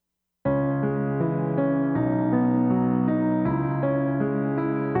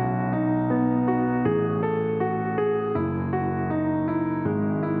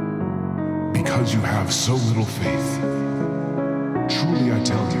because you have so little faith. Truly I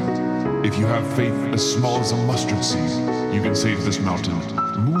tell you, if you have faith as small as a mustard seed, you can say to this mountain,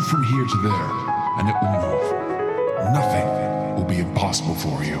 move from here to there, and it will move. Nothing will be impossible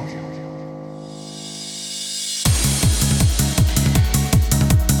for you.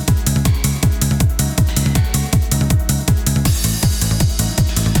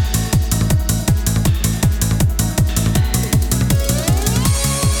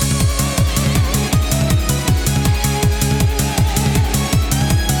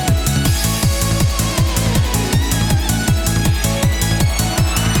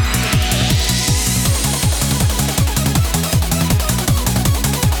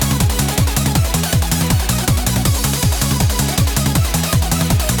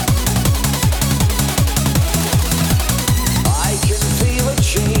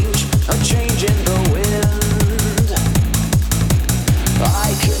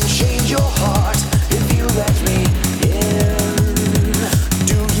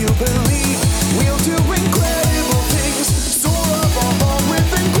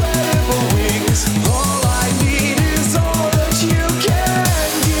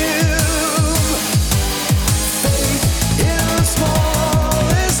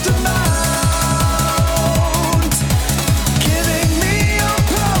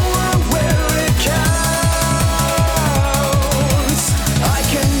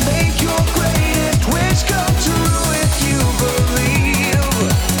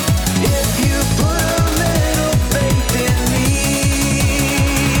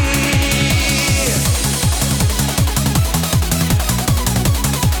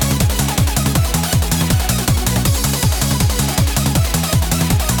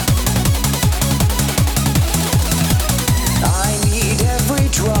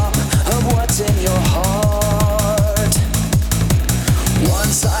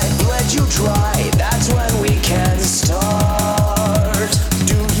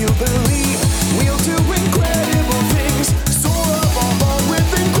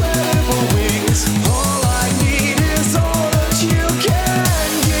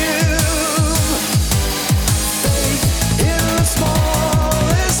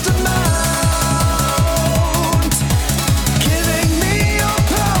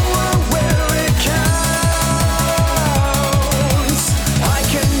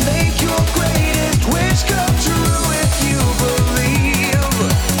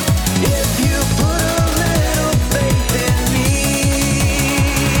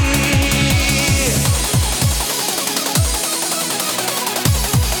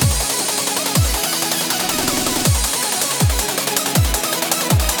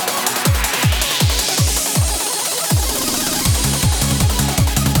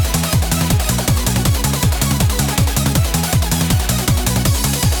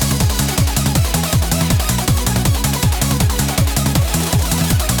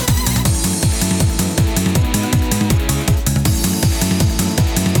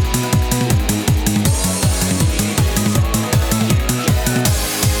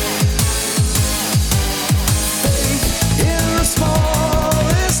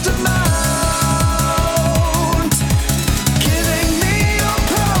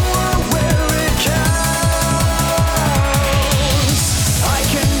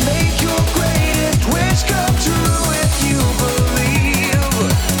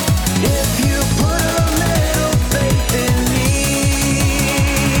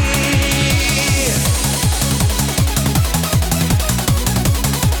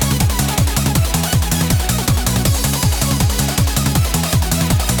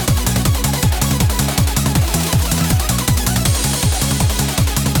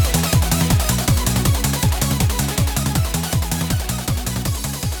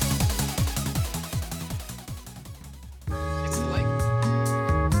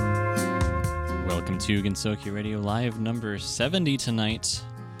 to Gensoki Radio Live number 70 tonight.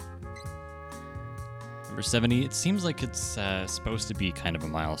 Number 70, it seems like it's supposed to be kind of a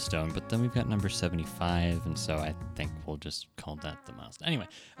milestone, but then we've got number 75, and so I think we'll just call that the milestone. Anyway,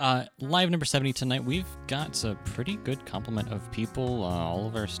 live number 70 tonight, we've got a pretty good complement of people, all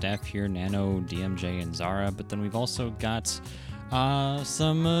of our staff here, Nano, DMJ, and Zara, but then we've also got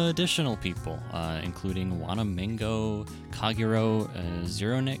some additional people, including Wanamingo, Kagero,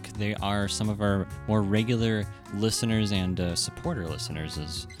 Zeronik. They are some of our more regular listeners and supporter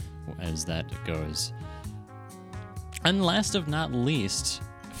listeners as that goes. And last of not least,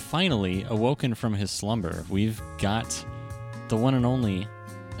 finally awoken from his slumber, we've got the one and only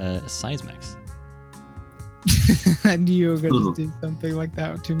Seismix. I knew you were going to do something like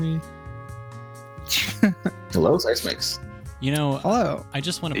that to me. Hello, Seismix. You know, Hello. I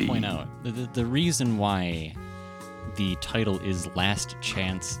just want to point out the reason why the title is Last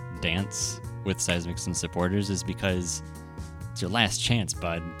Chance Dance with Seismics and supporters is because it's your last chance,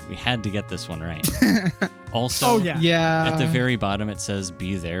 bud. We had to get this one right. Also, Yeah. at the very bottom it says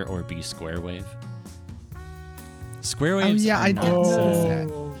be there or be square wave. Square waves are I not did notice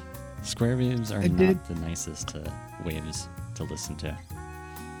the, that. square waves are I not did. the nicest waves to listen to.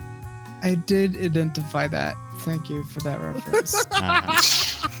 I did identify that. Thank you for that reference.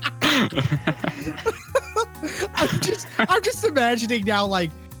 I'm just imagining now,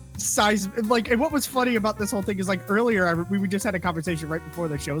 like, and what was funny about this whole thing is, like, earlier we just had a conversation right before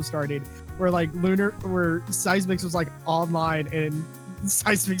the show started where Seismix was like online and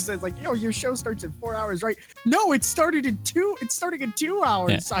Seismix says like, yo, your show starts in 4 hours, right? No, it's starting in 2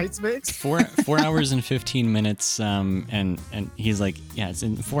 hours, Yeah. Seismix. 4 hours and 15 minutes, and he's like, yeah, it's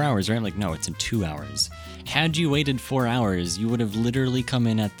in 4 hours, right? I'm like, no, it's in 2 hours. Had you waited 4 hours, you would have literally come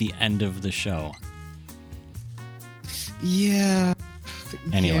in at the end of the show. Yeah.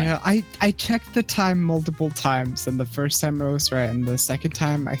 Anyway. Yeah, I checked the time multiple times, and the first time I was right, and the second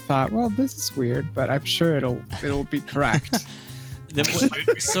time I thought, well, this is weird, but I'm sure it'll be correct.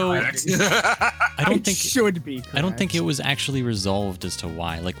 So I don't think should be. I don't think correct. it was actually resolved as to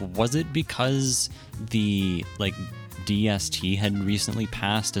why. Like, was it because the DST had recently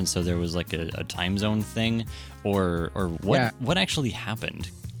passed, and so there was like a time zone thing, or what? Yeah. What actually happened?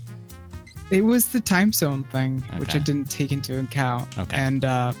 It was the time zone thing, which I Okay. didn't take into account. Okay. And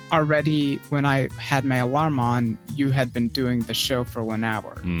already when I had my alarm on, you had been doing the show for 1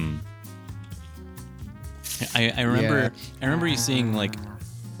 hour. Hmm. I remember Yeah. I remember you seeing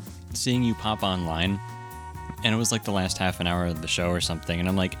you pop online, and it was like the last half an hour of the show or something, and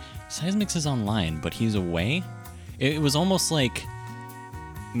I'm like, Seismix is online, but he's away. It was almost like,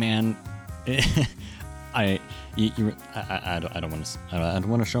 man, I don't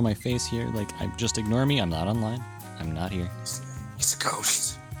want to show my face here. Like, just ignore me. I'm not online. I'm not here. He's a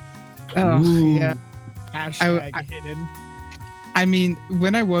ghost. Oh, Ooh. yeah. Hashtag I- hidden. I mean,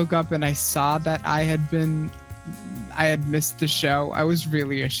 when I woke up and I saw that I had missed the show, I was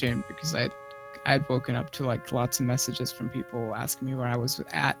really ashamed because I had woken up to like lots of messages from people asking me where I was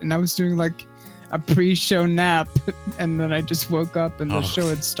at, and I was doing like a pre-show nap, and then I just woke up and the show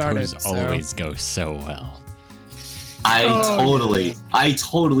had started. Those So. always go so well. I Oh,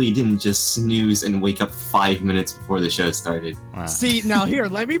 totally didn't just snooze and wake up 5 minutes before the show started. Wow. See, now here,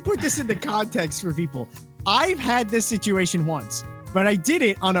 let me put this into context for people. I've had this situation once, but I did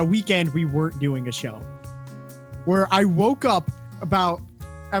it on a weekend we weren't doing a show. Where I woke up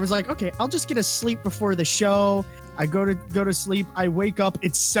I was like, okay, I'll just get a sleep before the show. I go to sleep. I wake up.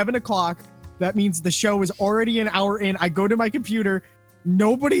 It's 7 o'clock. That means the show is already an hour in. I go to my computer.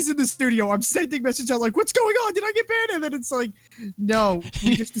 Nobody's in the studio. I'm sending messages out like, what's going on? Did I get banned? And then it's like, no,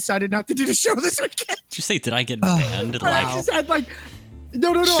 we just decided not to do the show this weekend. Did you say, did I get banned? And I just had like,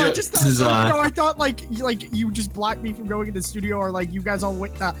 no. I Shit, just this is, thought, I thought like you just blocked me from going in the studio, or like you guys all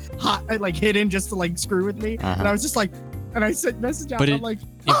went hidden just to like screw with me. Uh-huh. And I was just like, and I sent message out. But And I'm like,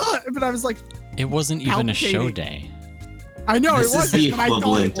 but I was like, It wasn't even a show Palpitating. day. I know This it is wasn't. the but I thought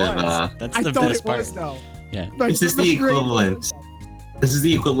equivalent it of was. That's I the thought best it part. was though. Yeah. Like, This is the great- equivalent. This is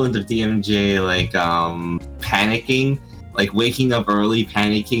the equivalent of DMJ panicking, like waking up early,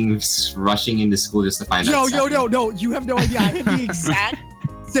 panicking, rushing into school just to find out. No, you have no idea. I had the exact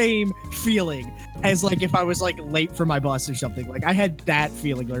same feeling as like if I was like late for my bus or something. Like I had that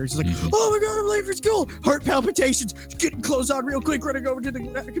feeling where it's just like, Mhm. oh my god, I'm late for school. Heart palpitations, getting clothes on real quick, running over to the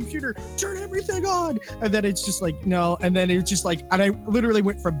computer, turn everything on. And then it's just like, no. And then it's just like, and I literally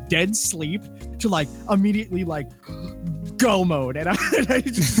went from dead sleep to like immediately like go mode. And I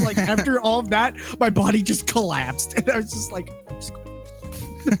just like, after all of that, my body just collapsed. And I was just like, I'm just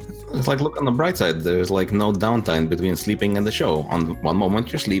It's like, look on the bright side. There's like no downtime between sleeping and the show. On one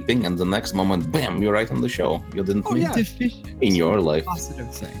moment you're sleeping, and the next moment, bam, you're right on the show. You didn't Oh, miss yeah. Deficient. in your life.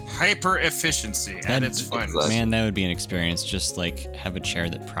 Positive thing. Hyper efficiency at its finest. Exactly. Man, that would be an experience. Just like have a chair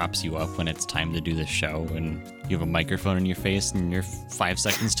that props you up when it's time to do the show, and you have a microphone in your face, and you're 5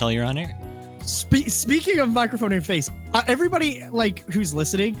 seconds till you're on air. Speaking of microphone in face, everybody like who's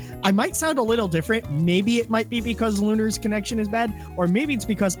listening, I might sound a little different. Maybe it might be because Lunar's connection is bad, or maybe it's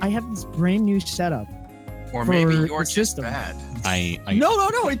because I have this brand new setup. Or For maybe the you're just system. bad. I No,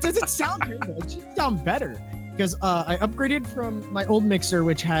 it doesn't sound terrible. It should sound better because I upgraded from my old mixer,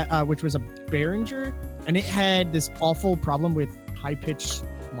 which was a Behringer, and it had this awful problem with high pitched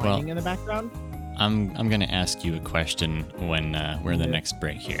whining in the background. I'm gonna ask you a question when we're in the Yeah. next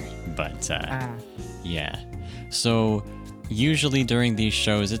break here, but Ah. yeah. So usually during these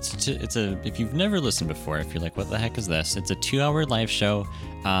shows, it's a if you've never listened before, if you're like, what the heck is this? It's a 2-hour live show.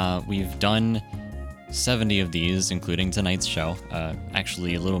 We've done 70 of these, including tonight's show.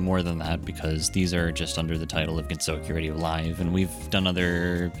 Actually, a little more than that because these are just under the title of Gensokyo Radio Live, and we've done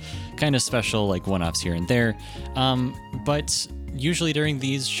other kind of special like one-offs here and there. But usually during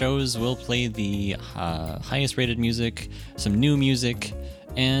these shows, we'll play the highest rated music, some new music,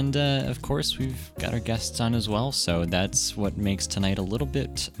 and of course, we've got our guests on as well, so that's what makes tonight a little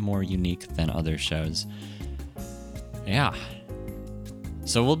bit more unique than other shows. Yeah.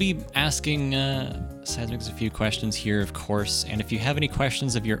 So we'll be asking Seismix a few questions here, of course, and if you have any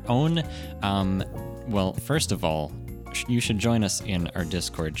questions of your own, well, first of all, you should join us in our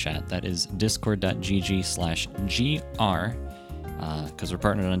Discord chat. That is discord.gg/gr, because we're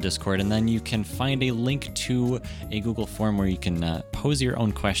partnered on Discord, and then you can find a link to a Google form where you can pose your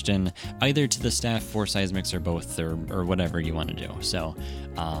own question, either to the staff for Seismix or both, or whatever you want to do. So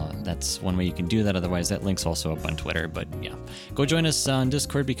that's one way you can do that. Otherwise, that link's also up on Twitter. But yeah, go join us on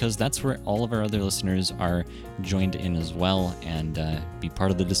Discord because that's where all of our other listeners are joined in as well, and be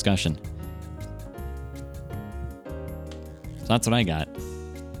part of the discussion. So that's what I got.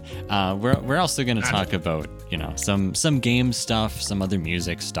 We're also going to talk about, you know, some game stuff, some other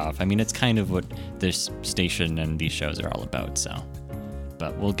music stuff. I mean, it's kind of what this station and these shows are all about, so.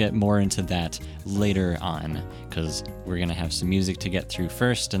 But we'll get more into that later on, because we're going to have some music to get through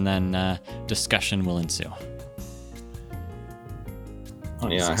first, and then discussion will ensue. Oh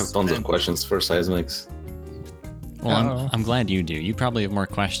yeah, I have tons of questions for Seismix. Well, I'm glad you do. You probably have more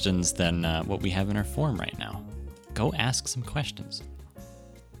questions than what we have in our form right now. Go ask some questions.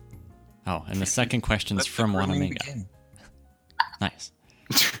 Oh, and the second question's from Wanamega. Nice.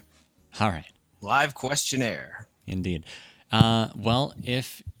 All right. Live questionnaire. Indeed. Well,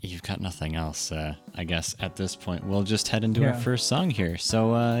 if you've got nothing else, I guess at this point we'll just head into our first song here.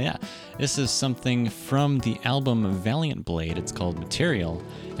 So, yeah, this is something from the album Valiant Blade. It's called Material.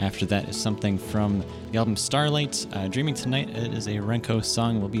 After that is something from the album Starlight, Dreaming Tonight. It is a Renko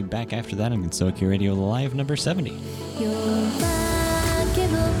song. We'll be back after that on Gensokyo Radio Live number 70.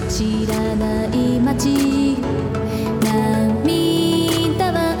 知らない街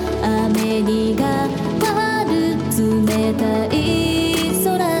涙は雨に変わる冷たい空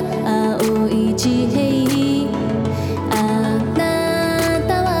青い地平あな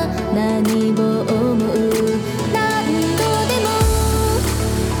たは何を思う何度でも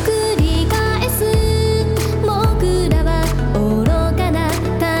繰り返す僕らは愚かな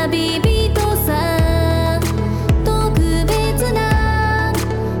旅人さ特別な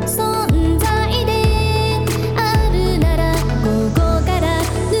存在であるならここから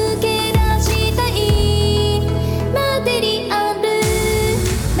抜け出したいマテリアル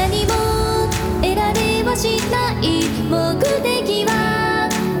何も得られはしない目的は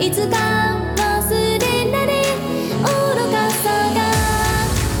いつか忘れられ愚かさが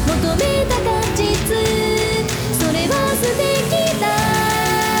求めた果実それは素敵だ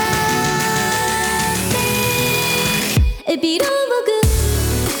ってエピローグ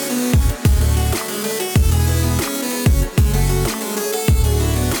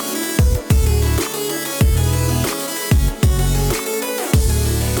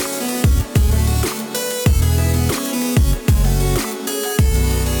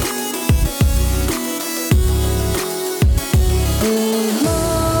重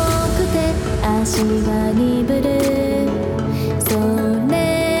くて足が鈍るそれ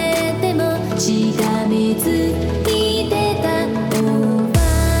でもしがみついてた終わ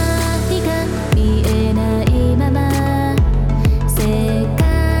りが見えないまま世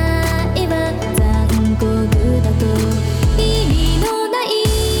界は残酷だと意味のない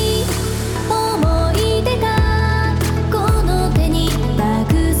思い出がこの手にた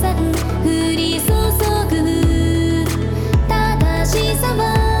くさん降り注ぐ正しさは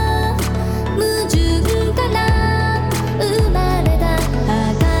矛盾から生まれた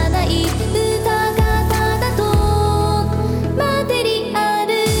儚い歌方だとマテリアル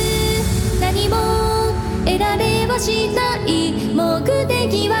何も得られはしない目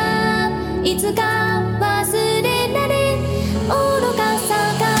的はいつか忘れられ愚かさ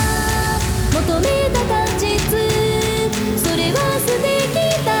が求めた果実それは素敵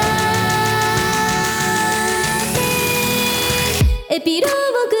だエピローグ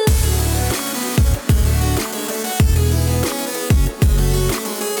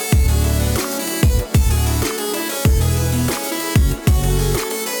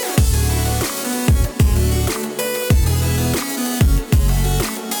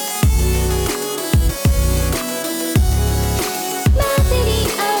マテリ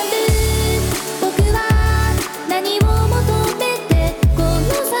アル僕は何を求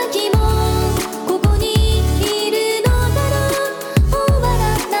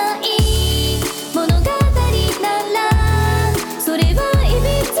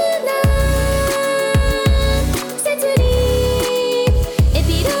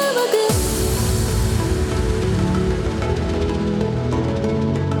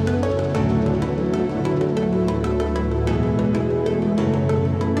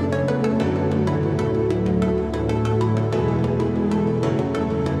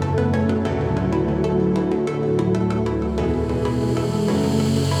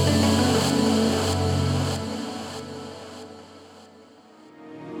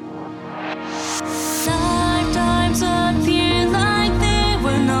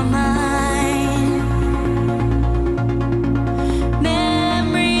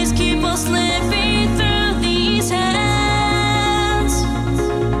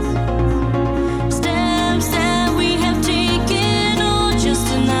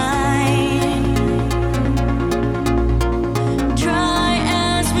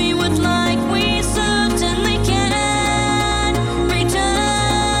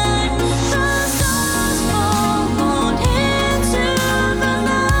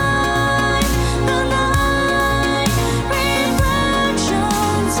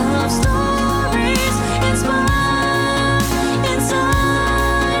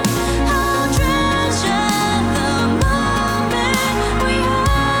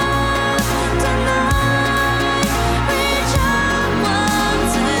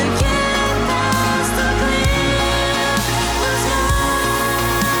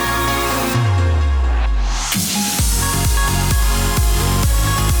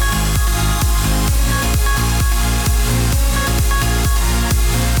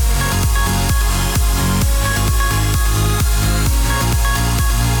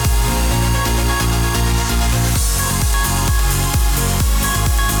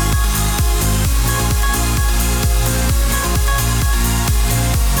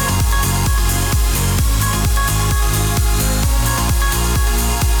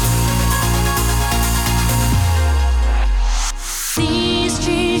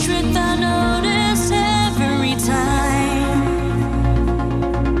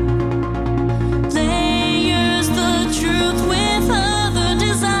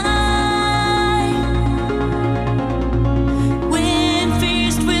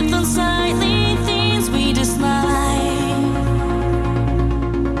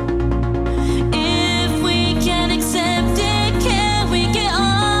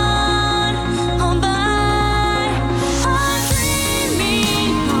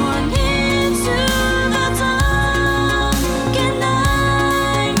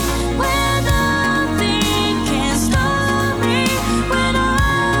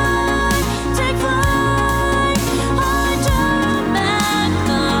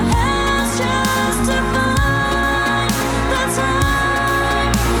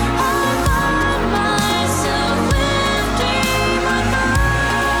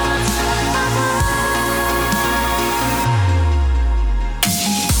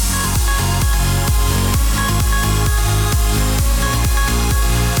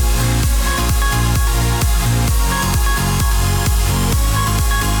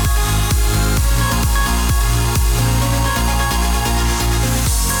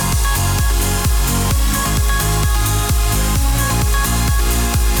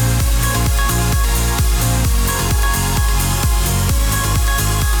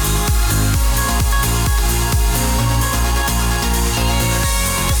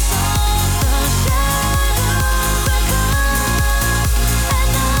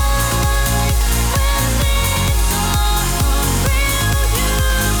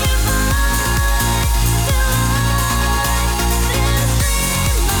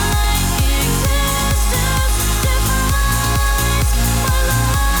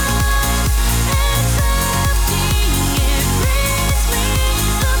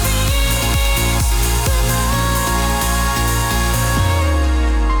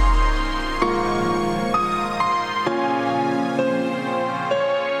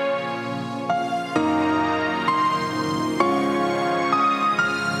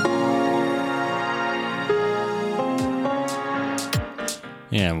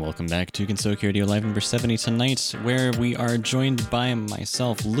Yeah, welcome back to Gensokyo Radio Live number 70 tonight, where we are joined by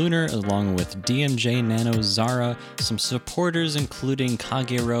myself, Lunar, along with DMJ, Nano, Zara, some supporters including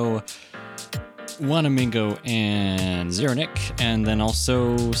Kagero, Wanamingo, and Zero Nick, and then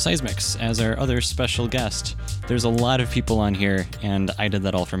also Seismix as our other special guest. There's a lot of people on here, and I did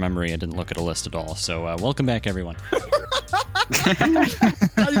that all from memory. I didn't look at a list at all. So welcome back, everyone.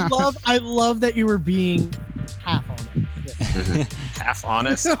 I love that you were being half on it. Half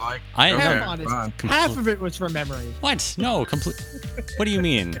honest. Like, I okay, Half honest. fine. Half of it was from memory. What? No, complete. What do you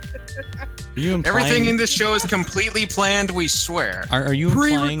mean? Are you implying? Everything in this show is completely planned. We swear. Are you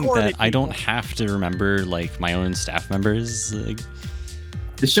implying Pre-recorded, that I don't have to remember like my own staff members?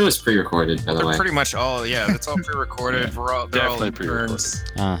 The show is pre-recorded, by the They're way. pretty much all. Yeah, it's all pre-recorded. Yeah, They're all definitely in pre-recorded. turns. So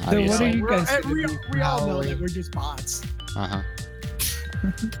what are Obviously. you guys we doing? all know that we're just bots. Uh-huh.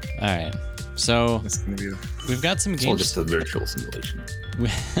 All right. So It's gonna be. we've got some It's all games. just a virtual simulation.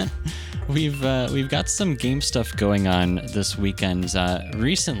 We've got some game stuff going on this weekend.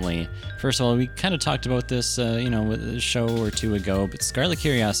 Recently, first of all, we kind of talked about this, with a show or two ago. But Scarlet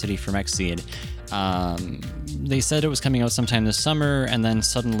Curiosity from Xseed, they said it was coming out sometime this summer, and then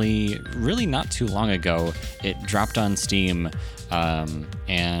suddenly, really not too long ago, it dropped on Steam,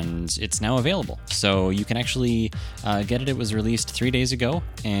 and it's now available. So you can actually get it. It was released 3 days ago,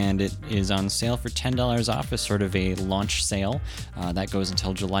 and it is on sale for $10 off as sort of a launch sale. That goes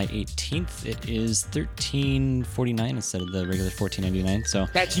until July 18th. It is $13.49 instead of the regular $14.99. So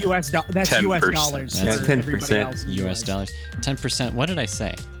That's US. That's 10%. US dollars. That's for 10%. everybody else in the US dollars. 10%. What did I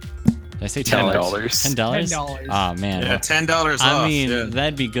say? Did I say $10. $10? $10. Oh man. Yeah, $10 off. I mean, yeah.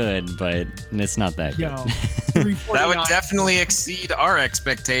 that'd be good, but it's not that good. Yo, That would definitely exceed our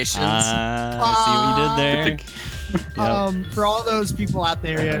expectations. I see what you did there. Yep. For all those people out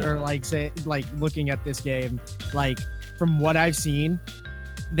there that are looking at this game, like from what I've seen,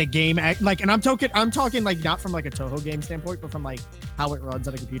 the game and I'm talking like not from like a Toho game standpoint, but from like how it runs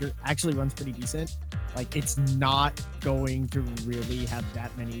on a computer, actually runs pretty decent. Like it's not going to really have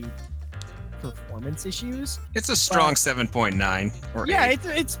that many performance issues. It's a strong 7.9 or Yeah, 8.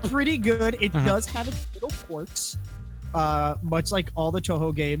 it's pretty good. It Uh-huh. does have its little quirks, much like all the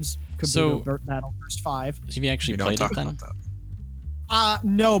Toho games. So- Kabuto, Dirt Battle, First 5. Have you actually We don't played talk it then? about that.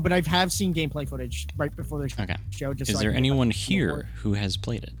 No, but I have seen gameplay footage right before the Okay. show. Just Is so I there can get, anyone like, here who has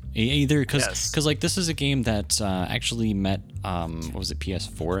played it? Either because Yes. like this is a game that actually met what was it,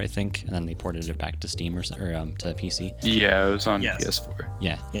 PS4 I think, and then they ported it back to Steam or to PC. Yeah, it was on Yes. PS4.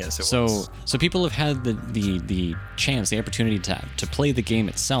 Yeah. Yes, it So was. so people have had the chance, the opportunity to play the game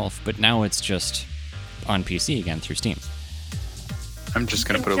itself, but now it's just on PC again through Steam. I'm just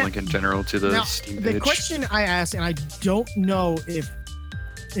gonna put a link in general to the Now, Steam the page. question I asked, and I don't know if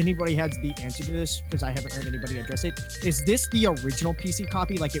anybody has the answer to this because I haven't heard anybody address it. Is this the original PC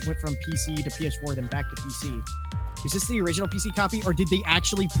copy? Like it went from PC to PS4, then back to PC. Is this the original PC copy, or did they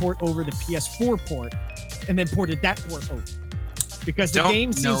actually port over the PS4 port and then ported that port over? Because the Don't game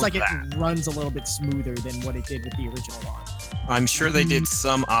know seems like that. it runs a little bit smoother than what it did with the original one. I'm sure they did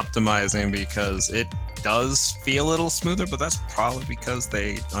some optimizing because it does feel a little smoother, but that's probably because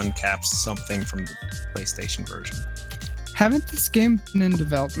they uncapped something from the PlayStation version. Haven't this game been in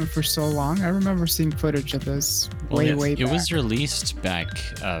development for so long? I remember seeing footage of this way Yes, back. it was released back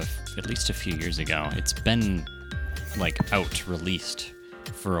at least a few years ago. It's been like released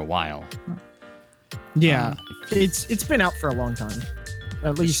for a while. Yeah, it's been out for a long time.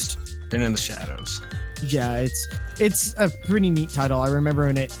 At least Been in the shadows. yeah, it's a pretty neat title. I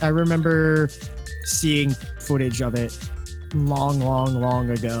remember seeing footage of it long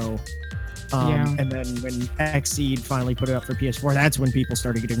ago. Yeah. And then when Xseed finally put it up for PS4, that's when people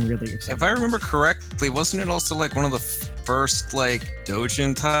started getting really excited. If I remember correctly, wasn't it also like one of the first like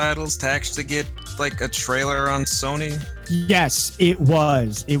Dojin titles to actually get like a trailer on Sony? Yes, it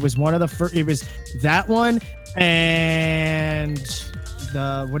was. It was one of the first. It was that one and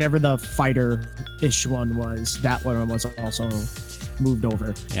the whatever the fighter-ish one was. That one was also moved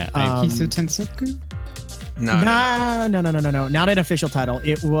over. Yeah. Kisu Tensoku? No, No. Not an official title.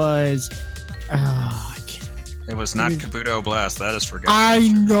 It was. I can't. it was not Kabuto Blast. That is forgotten. I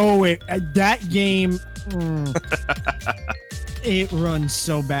know it. That game. It runs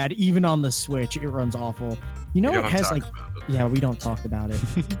so bad. Even on the Switch, it runs awful. You know, We it don't has talk like. about it. Yeah, we don't talk about it.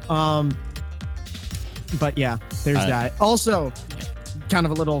 But yeah, there's that. Also, kind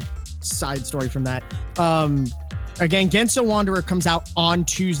of a little side story from that. Again, Genso Wanderer comes out on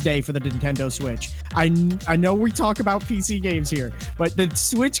Tuesday for the Nintendo Switch. I know we talk about PC games here, but the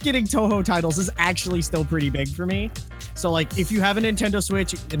Switch getting Toho titles is actually still pretty big for me. So, like, if you have a Nintendo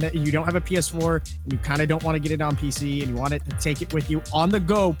Switch and you don't have a PS4 and you kind of don't want to get it on PC and you want it to take it with you on the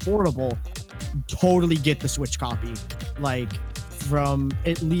go, portable, totally get the Switch copy. Like, from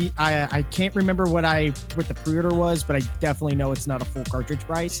at least, I can't remember what the pre-order was, but I definitely know it's not a full cartridge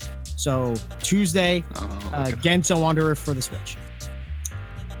price. So Tuesday, Genso Wanderer for the Switch.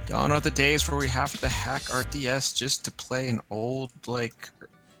 Gone are the days where we have to hack our DS just to play an old, like,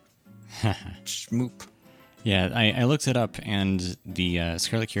 schmoop. Yeah, I looked it up, and the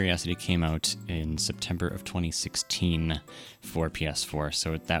Scarlet Curiosity came out in September of 2016 for PS4,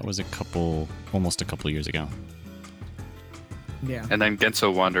 so that was almost a couple years ago. Yeah. And then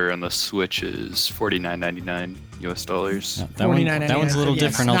Genso Wanderer on the Switch is $49.99 US dollars. That one's a little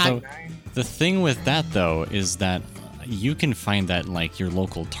different. It's Although the thing with that though is that you can find that like your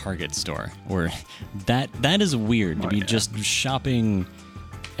local Target store, or that is weird to be just shopping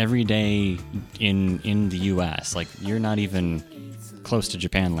every day in the US. Like you're not even close to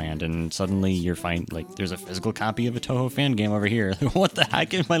Japan land, and suddenly you're like there's a physical copy of a Toho fan game over here. What the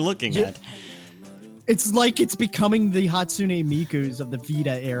heck am I looking at? It's like it's becoming the Hatsune Mikus of the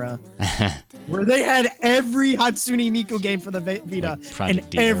Vita era, where they had every Hatsune Miku game for the Vita Like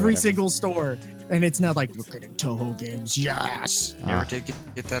in every single store. And it's not like, look at Toho games, yes. Never did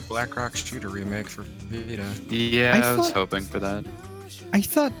get that Black Rock Shooter remake for Vita. Yeah, I was thought- hoping for that. I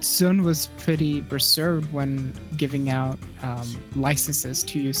thought Zone was pretty reserved when giving out licenses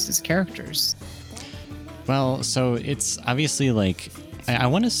to use his characters. Well, so it's obviously like I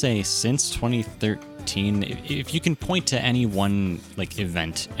want to say since 2013. If you can point to any one like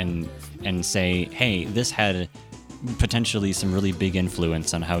event and say, hey, this had potentially some really big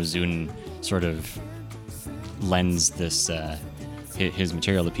influence on how Zune sort of lends this his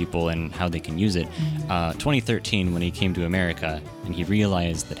material to people and how they can use it. 2013, when he came to America and he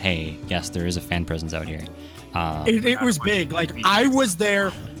realized that, hey, yes, there is a fan presence out here. It was big. Like, I was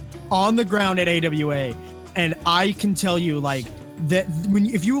there on the ground at AWA, and I can tell you, like, that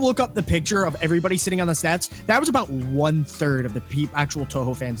if you look up the picture of everybody sitting on the stats, that was about 1/3 of the actual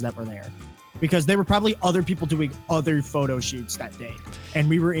Toho fans that were there, because there were probably other people doing other photo shoots that day, and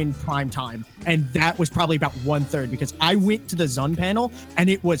we were in prime time, and that was probably about 1/3, because I went to the Zun panel and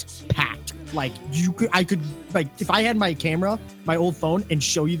it was packed. Like I could if I had my camera, my old phone, and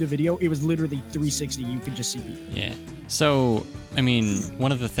show you the video, it was literally 360. You could just see people. Yeah. So, I mean,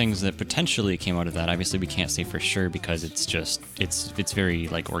 one of the things that potentially came out of that, obviously we can't say for sure because it's very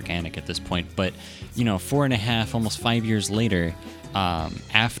like organic at this point, but 4.5, almost 5 years later,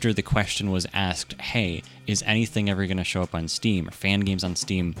 after the question was asked, hey, is anything ever going to show up on Steam, or fan games on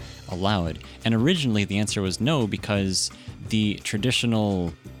Steam allowed? And originally the answer was no, because the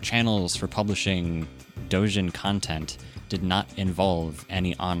traditional channels for publishing Dojin content did not involve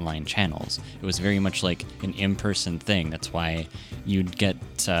any online channels. It was very much like an in-person thing. That's why you'd get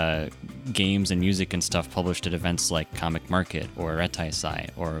games and music and stuff published at events like Comic Market or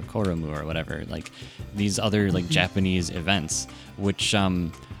Retaisai or Koromu or whatever, like these other like Japanese events, which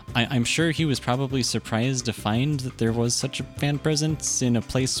I'm sure he was probably surprised to find that there was such a fan presence in a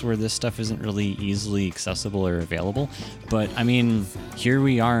place where this stuff isn't really easily accessible or available. But I mean, here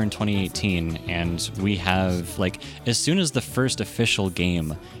we are in 2018, and we have, like, as soon as the first official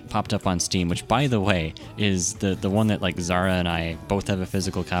game popped up on Steam, which by the way is the one that like Zara and I both have a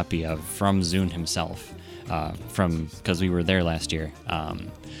physical copy of from Zune himself, because we were there last year.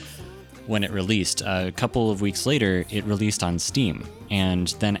 When it released, a couple of weeks later, it released on Steam. And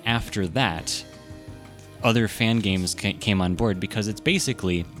then after that, other fan games came on board, because it's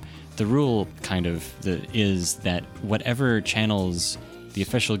basically, the rule kind of is that whatever channels the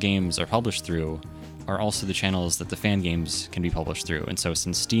official games are published through are also the channels that the fan games can be published through. And so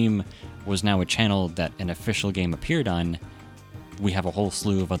since Steam was now a channel that an official game appeared on, we have a whole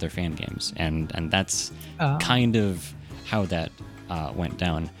slew of other fan games. And that's kind of how that went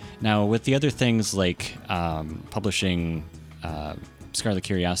down. Now, with the other things like publishing Scarlet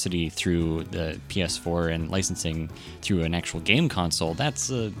Curiosity through the PS4 and licensing through an actual game console, that's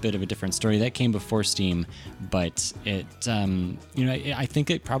a bit of a different story. That came before Steam, but it, I think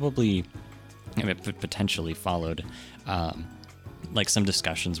it probably, potentially followed, like some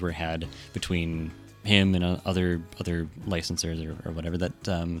discussions were had between him and other licensors or whatever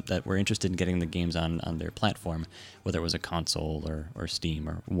that were interested in getting the games on their platform, whether it was a console or Steam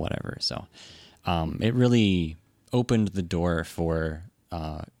or whatever. So it really opened the door for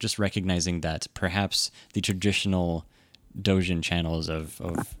just recognizing that perhaps the traditional Dojin channels of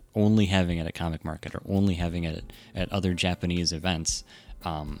only having it at Comic Market or only having it at other Japanese events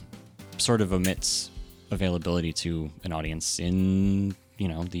sort of omits availability to an audience in,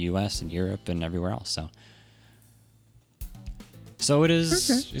 the US and Europe and everywhere else. So it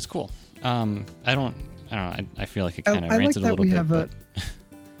is, Okay. it's cool. I don't know. I feel like it kind of I like ranted a that little we bit. have But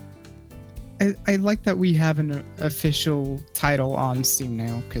I like that we have an official title on Steam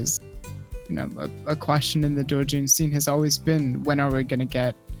now, because a question in the Dojin scene has always been, when are we going to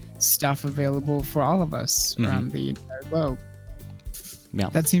get stuff available for all of us around the entire globe? Yeah.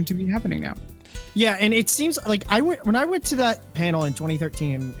 That seemed to be happening now. Yeah, and it seems like when I went to that panel in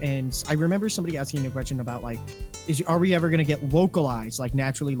 2013, and I remember somebody asking me a question about like, are we ever going to get localized, like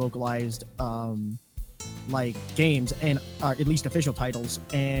naturally localized, like games and at least official titles?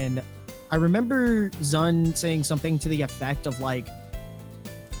 And I remember Zun saying something to the effect of like,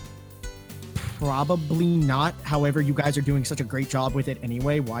 probably not. However, you guys are doing such a great job with it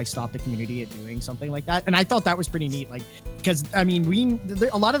anyway. Why stop the community at doing something like that? And I thought that was pretty neat. Like, because I mean,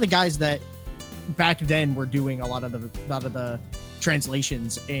 a lot of the guys that back then were doing a lot of the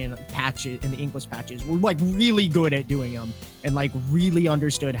translations and patches and the English patches were like really good at doing them and like really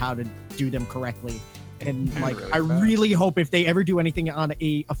understood how to do them correctly. And like, I really hope if they ever do anything on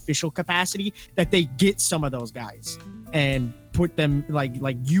a official capacity that they get some of those guys and put them like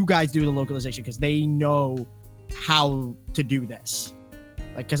you guys do the localization, because they know how to do this.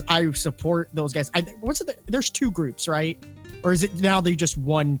 Like, because I support those guys. There's two groups, right? Or is it now they just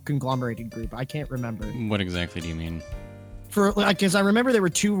one conglomerated group? I can't remember. what exactly do you mean? For like, because I remember there were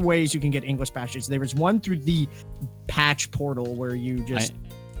two ways you can get English patches. There was one through the patch portal where you just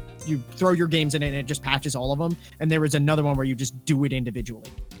you throw your games in it and it just patches all of them, and there was another one where you just do it individually.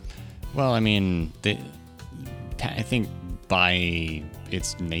 Well, I mean, I think by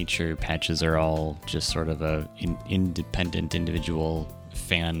its nature, patches are all just sort of a independent, individual,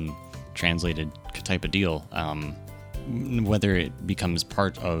 fan translated type of deal. Whether it becomes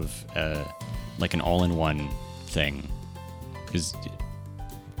part of like an all-in-one thing is,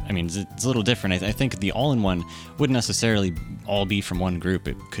 I mean, it's a little different. I think the all-in-one wouldn't necessarily all be from one group.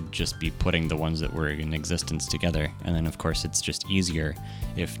 It could just be putting the ones that were in existence together. And then, of course, it's just easier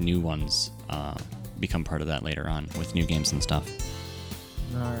if new ones become part of that later on with new games and stuff.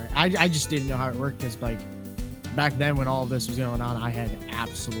 All right. I just didn't know how it worked, because like back then when all of this was going on, I had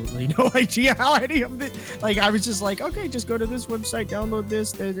absolutely no idea how any of it. Like, I was just like, okay, just go to this website, download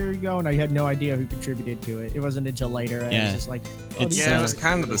this, there you go. And I had no idea who contributed to it. It wasn't until later. I was just like, oh, Yeah, it was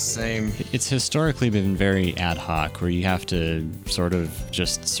kind of the same. It's historically been very ad hoc, where you have to sort of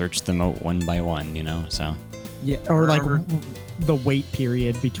just search them out one by one, so. yeah, or like Remember- the wait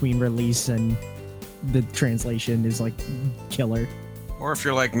period between release and the translation is like killer. Or if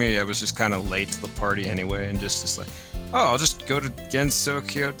you're like me, I was just kind of late to the party anyway, and just like, oh, I'll just go to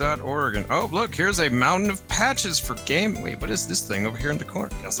gensokyo.org, and oh, look, here's a mountain of patches for game. Wait, what is this thing over here in the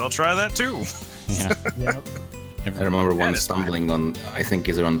corner? Guess I'll try that too. Yeah. Yep. I remember once stumbling on, I think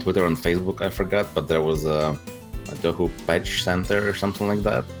either on Twitter or on Facebook, I forgot, but there was a Touhou patch center or something like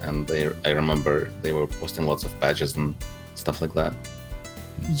that, and I remember they were posting lots of patches and stuff like that.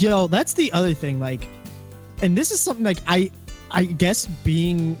 Yo, that's the other thing. Like, and this is something like I guess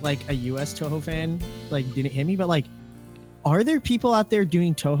being like a US Touhou fan, like didn't hit me, but like, are there people out there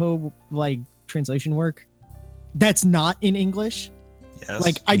doing Touhou like translation work that's not in English? Yes.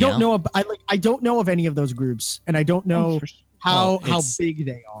 Like, I don't know. I don't know of any of those groups, and I don't know how it's- big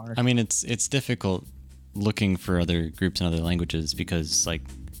they are. I mean, it's difficult looking for other groups in other languages, because like,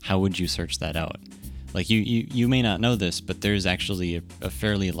 how would you search that out? Like, you may not know this, but there's actually a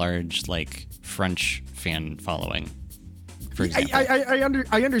fairly large like French fan following, for example.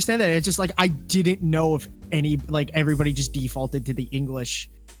 I understand that. It's just like I didn't know if any like everybody just defaulted to the English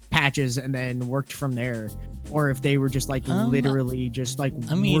patches and then worked from there, or if they were just like literally just like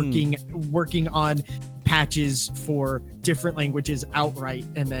working on patches for different languages outright,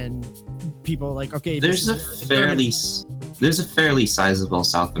 and then people like, okay, There's a fairly sizable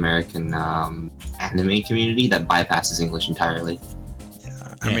South American anime community that bypasses English entirely.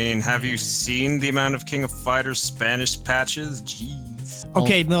 I mean, have you seen the amount of King of Fighters Spanish patches? Jeez.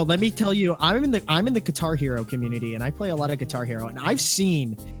 Okay, no, let me tell you, I'm in the Guitar Hero community, and I play a lot of Guitar Hero, and I've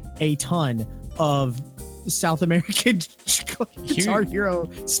seen a ton of South American Guitar Hero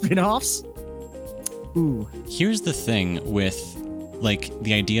spin-offs. Ooh. Here's the thing with like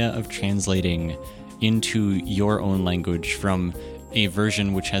the idea of translating into your own language from a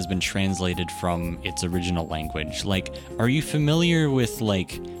version which has been translated from its original language. Like, are you familiar with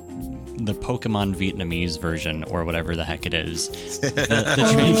like the Pokemon Vietnamese version or whatever the heck it is.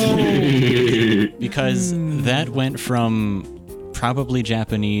 Because that went from probably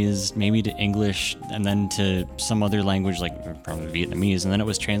Japanese, maybe to English, and then to some other language like probably Vietnamese, and then it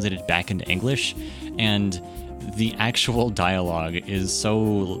was translated back into English, and the actual dialogue is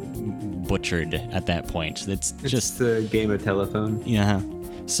so butchered at that point. It's just the game of telephone. Yeah.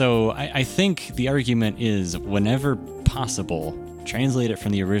 So I think the argument is, whenever possible, translate it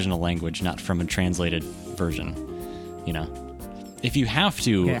from the original language, not from a translated version. You know, if you have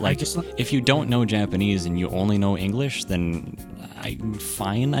to, if you don't know Japanese and you only know English, then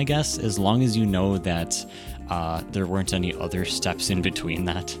fine, I guess, as long as you know that there weren't any other steps in between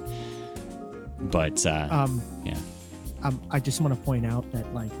that. But yeah. I just want to point out that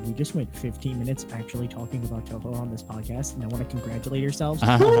we just went 15 minutes actually talking about Toho on this podcast, and I want to congratulate yourselves.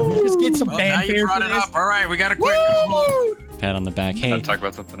 Just get some now you fanfare brought for it this. up. All right, we got to quit. Pat on the back. Hey, Let's talk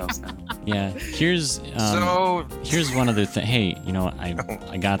about something else now. yeah. Here's one other thing. Hey, you know,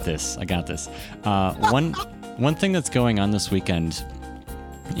 I got this. One thing that's going on this weekend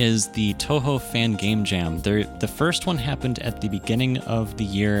is the Toho Fan Game Jam. The first one happened at the beginning of the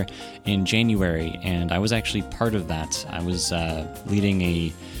year in January, and I was actually part of that. I was leading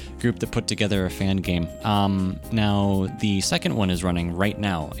a group that put together a fan game. Now, the second one is running right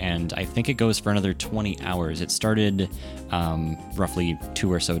now, and I think it goes for another 20 hours. It started roughly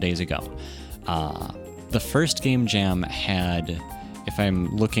 2 or so days ago. The first game jam had, if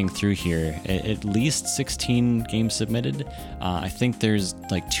I'm looking through here, at least 16 games submitted. I think there's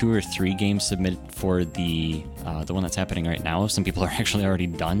 2 or 3 games submitted for the one that's happening right now. Some people are actually already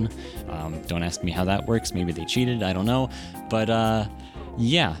done. Don't ask me how that works. Maybe they cheated. I don't know. But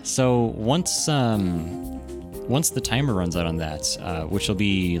yeah. So once the timer runs out on that, which will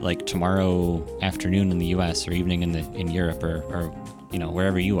be tomorrow afternoon in the U.S. or evening in Europe or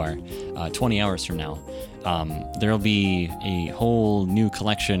wherever you are, 20 hours from now, there'll be a whole new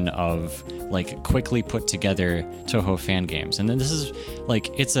collection of quickly put together Toho fan games. And then this is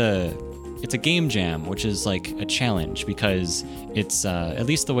it's a game jam, which is a challenge, because it's at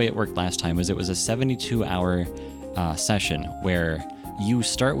least the way it worked last time was it was a 72-hour session where you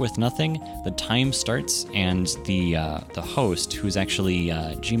start with nothing, the time starts, and the host, who's actually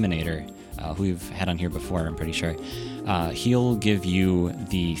Gminator, who we've had on here before, I'm pretty sure, he'll give you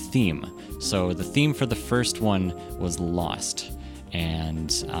the theme. So the theme for the first one was Lost,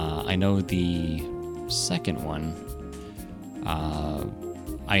 and I know the second one,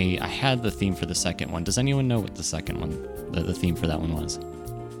 I had the theme for the second one. Does anyone know what the second one, the theme for that one was?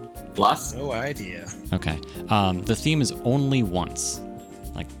 Lost? No idea. Okay. The theme is Only Once.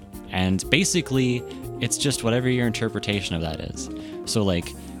 And basically, it's just whatever your interpretation of that is. So,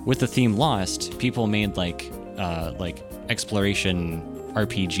 with the theme Lost, people made exploration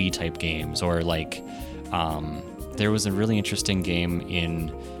RPG type games, or there was a really interesting game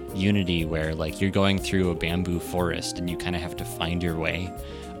in Unity where you're going through a bamboo forest and you kind of have to find your way.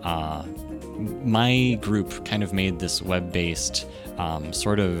 My group kind of made this web-based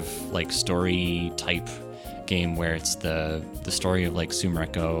sort of story type game where it's the story of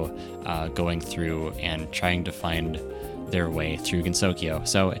Sumereko going through and trying to find their way through Gensokyo.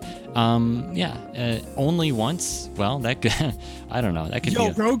 So Only Once, well, that could, I don't know, that could be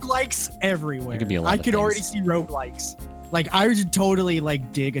roguelikes everywhere. It could be a lot I of could things. already see roguelikes. I would totally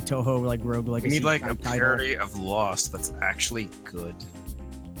dig a Toho roguelike. We need a parody of Lost that's actually good.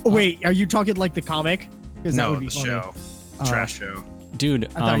 Oh, wait, are you talking the comic? That No, would be the funny. show. Trash show. Dude,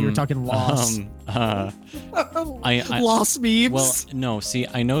 I thought you were talking Lost. Lost memes. Well, no, see,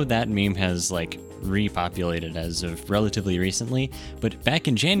 I know that meme has repopulated as of relatively recently, but back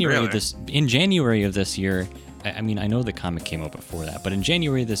in January of this year, I mean, I know the comic came out before that, but in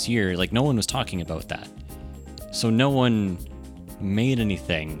January this year, no one was talking about that. So no one made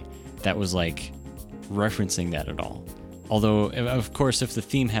anything that was referencing that at all. Although, of course, if the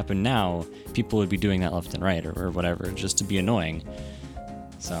theme happened now, people would be doing that left and right or whatever, just to be annoying.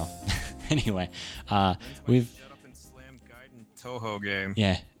 So, anyway, we've Shut up and slam Gaiden Toho game.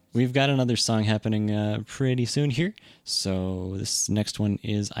 Yeah, we've got another song happening pretty soon here. So this next one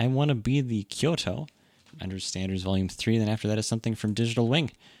is I Want to Be the Kyoto, Under Standards Volume 3. Then after that is something from Digital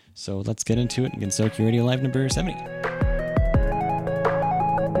Wing. So let's get into it. Gensokyo Radio Live number 70.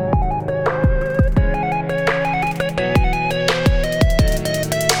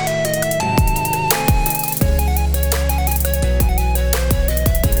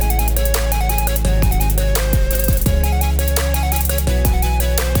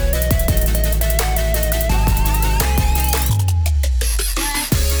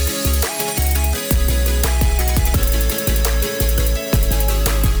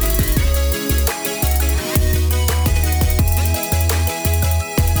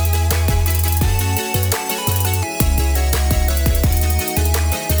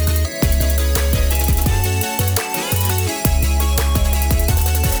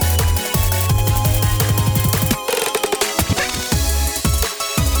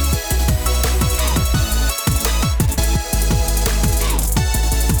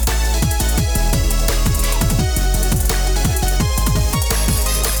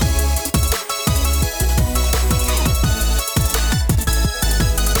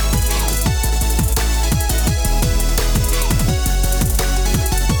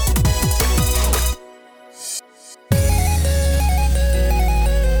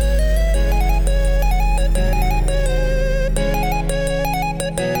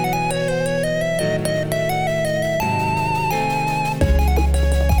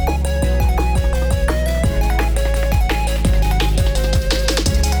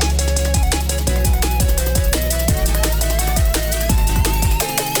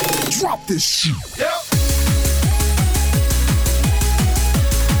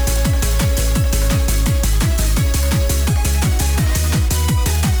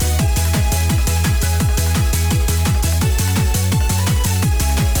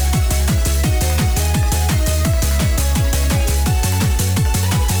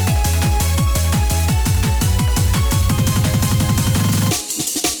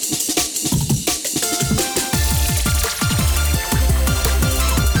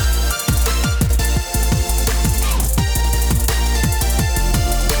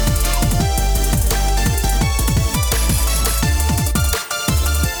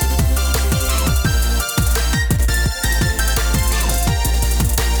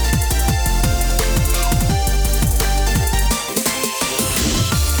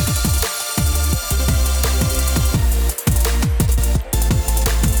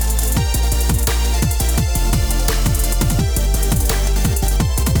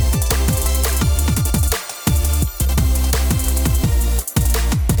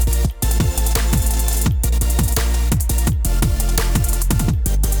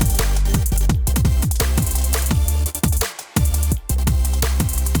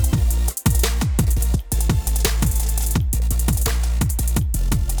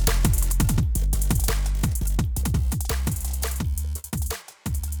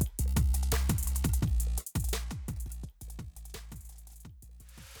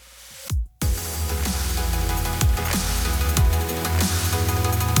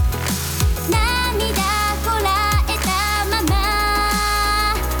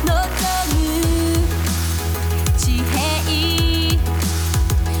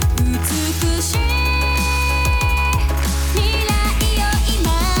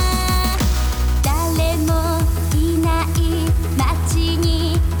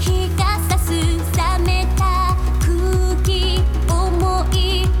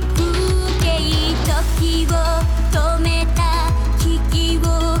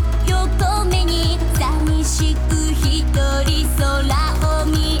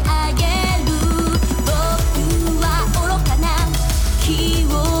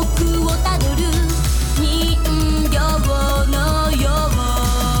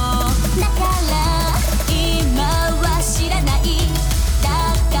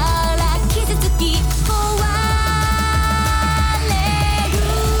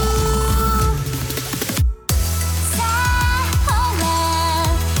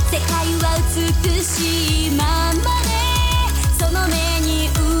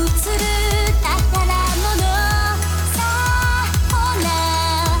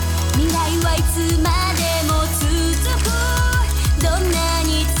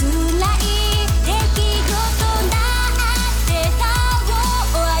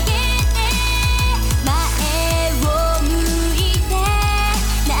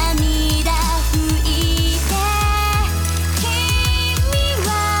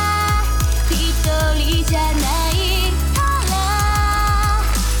 じゃない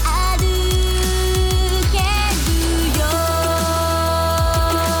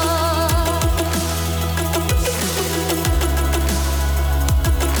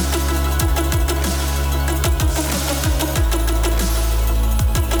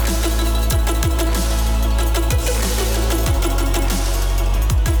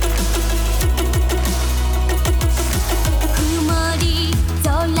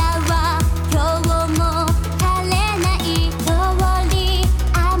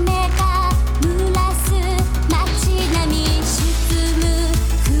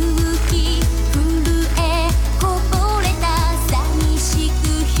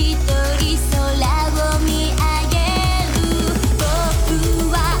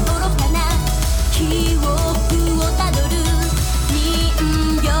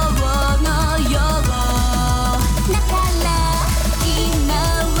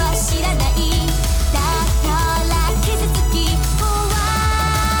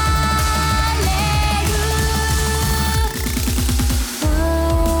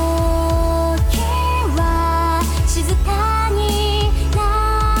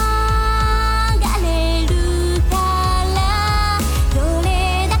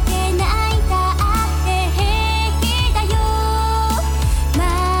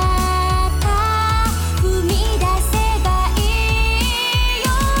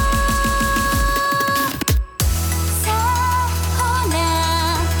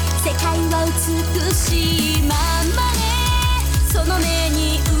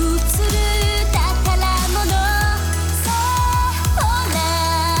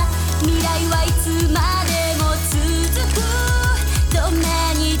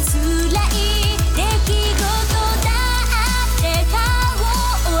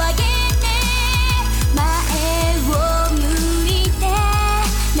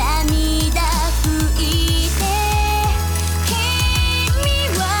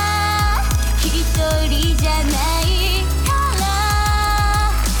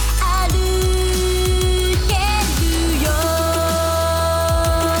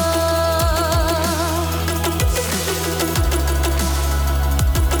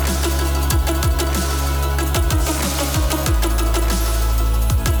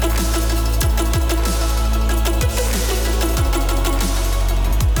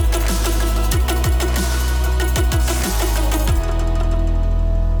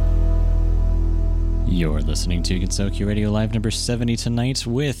listening to Gensokyo Radio Live number 70 tonight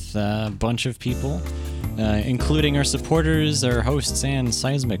with a bunch of people, including our supporters, our hosts, and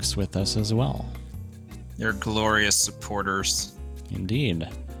Seismics with us as well. You're glorious supporters. Indeed.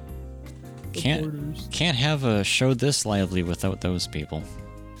 Can't have a show this lively without those people.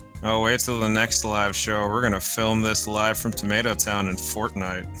 Oh, wait till the next live show. We're gonna film this live from Tomato Town in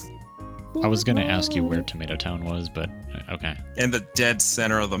Fortnite. I was going to ask you where Tomato Town was, but okay. In the dead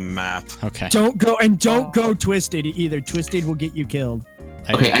center of the map. Okay. Don't go Twisted either. Twisted will get you killed.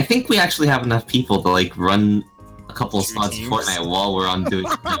 Okay, I think we actually have enough people to like run a couple of slots of teams. Fortnite while we're on doing.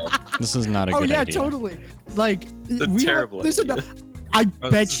 This is not a Oh good yeah, idea. totally. Like It's a we have- terrible there's idea. enough- I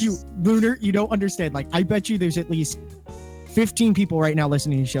Oh, bet this you, is- Lunar, you don't understand. Like I bet you there's at least 15 people right now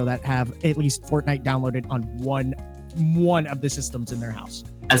listening to the show that have at least Fortnite downloaded on one of the systems in their house.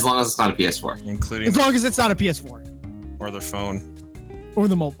 As long as it's not a PS4. Including As long as it's not a PS4 or their phone. or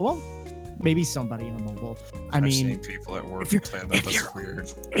the mobile. Well, maybe somebody in a mobile. I I've mean, seen people at work if you're- play that. if That's you're- weird.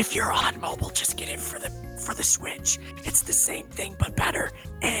 if you're on mobile, just get it for the Switch. It's the same thing but better,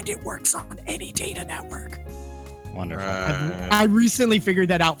 and it works on any data network. Wonderful. I recently figured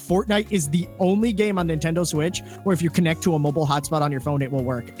that out. Fortnite is the only game on Nintendo Switch where if you connect to a mobile hotspot on your phone, it will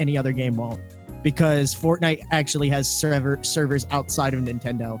work. Any other game won't, because Fortnite actually has servers outside of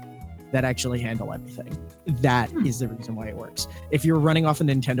Nintendo that actually handle everything. That is the reason why it works. If you're running off a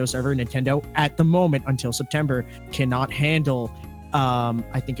Nintendo server, Nintendo at the moment until September cannot handle,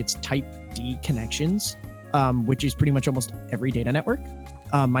 I think it's Type D connections, which is pretty much almost every data network,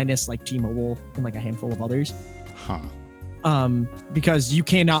 minus like T-Mobile and like a handful of others. Huh. Because you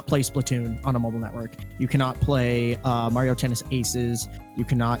cannot play Splatoon on a mobile network. You cannot play Mario Tennis Aces. You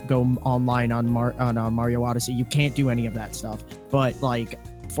cannot go online on Mario Odyssey. You can't do any of that stuff. But like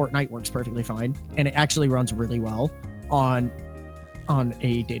Fortnite works perfectly fine, and it actually runs really well on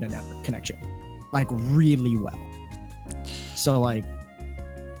a data network connection, like really well. So like,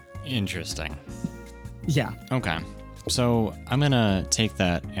 Interesting. yeah. Okay. So I'm going to take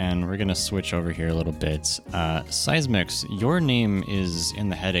that and we're going to switch over here a little bit. Seismics, your name is in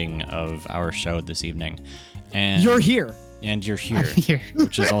the heading of our show this evening. And You're here. And you're I'm here, here.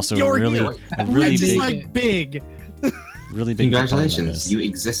 which is also You're really, here. a really It's just big, like big. really big component of Congratulations, this. you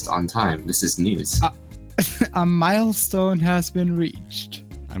exist on time. This is news. A milestone has been reached.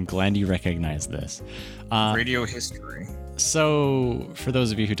 I'm glad you recognize this. Radio history. So, for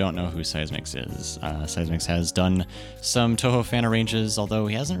those of you who don't know who Seismics is, Seismics has done some Toho fan arranges, although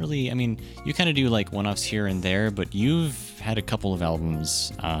he hasn't really, I mean, you kind of do like one-offs here and there, but you've had a couple of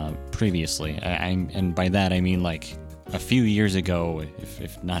albums previously. And by that, I mean like a few years ago,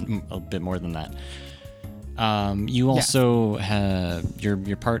 if not a bit more than that. You also have,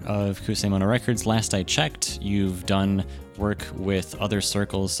 you're part of Kusemono Records. Last I checked, you've done work with other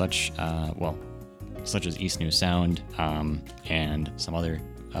circles such as East New Sound and some other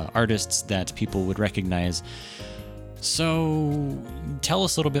artists that people would recognize. So tell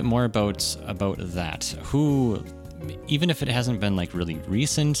us a little bit more about that. Who, even if it hasn't been like really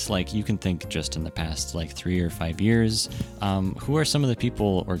recent, like you can think just in the past like 3 or 5 years, who are some of the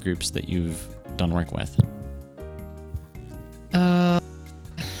people or groups that you've done work with?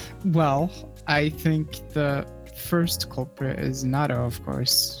 Well, I think the first culprit is Nato, of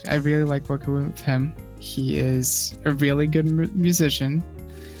course. I really like working with him. He is a really good musician.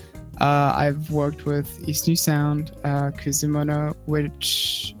 I've worked with East New Sound, Kusemono,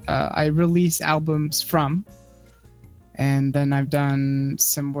 which I release albums from. And then I've done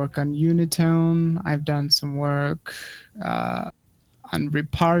some work on Unitone. I've done some work on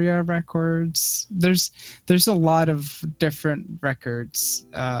Riparia Records. There's a lot of different records.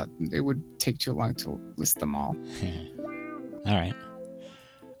 It would take too long to list them all. All right.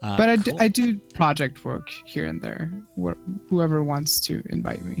 But Cool. I do project work here and there. Whoever wants to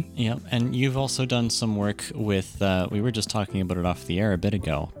invite me. Yep, and you've also done some work with, we were just talking about it off the air a bit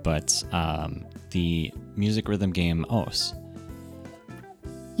ago, but the music rhythm game OS.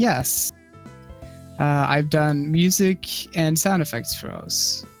 Yes. I've done music and sound effects for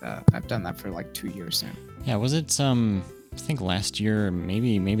OS. I've done that for like 2 years now. Yeah, was it I think last year,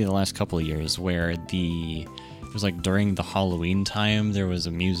 maybe the last couple of years, where it was like during the Halloween time, there was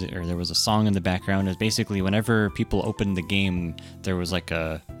a song in the background. It's basically whenever people opened the game, there was like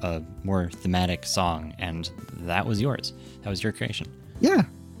a more thematic song, and that was yours. That was your creation. Yeah.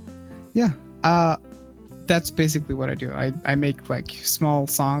 That's basically what I do. I make like small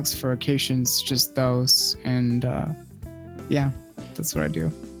songs for occasions, just those, and yeah, that's what I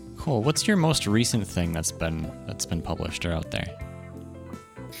do. Cool. What's your most recent thing that's been published or out there?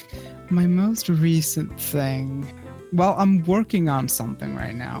 My most recent thing, Well, I'm working on something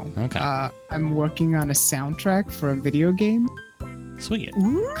right now. Okay. I'm working on a soundtrack for a video game Sweet.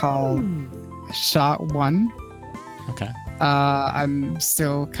 called Shot One. Okay. I'm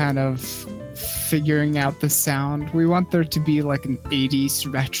still kind of figuring out the sound. We want there to be like an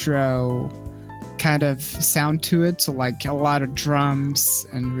 80s retro kind of sound to it, so like a lot of drums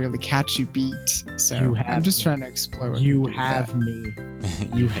and really catchy beat. So You I'm have just me. trying to explore. what You to do with have that. me.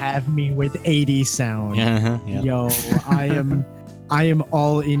 You have me with 80 sound. Yeah. Yeah. Yo, I am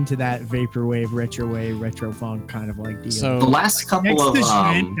all into that vaporwave, retro funk kind of like deal. So- The last couple Next of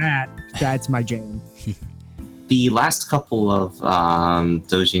to Shred, that's my jam. the last couple of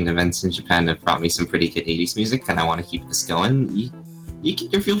Dojin events in Japan have brought me some pretty good 80s music, and I want to keep this going. You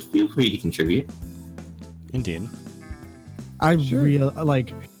can feel free to contribute. Indeed. I Sure. real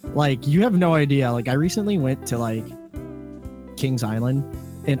like you have no idea. Like I recently went to like Kings Island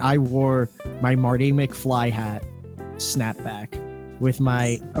and I wore my Marty McFly hat snapback with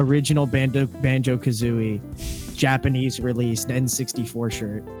my original Banjo Kazooie Japanese released N64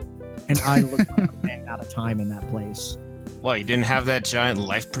 shirt. And I looked like a man out of time in that place. Well, you didn't have that giant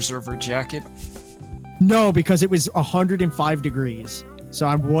life preserver jacket? No, because it was 105 degrees. So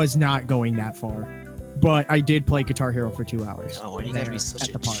I was not going that far. But I did play Guitar Hero for 2 hours. Oh, you there gotta be such at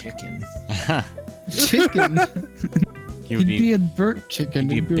a the park. chicken. Chicken. He You'd would be be, a burnt chicken.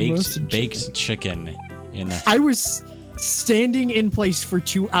 he'd You'd be be a roasted baked chicken in a I was standing in place for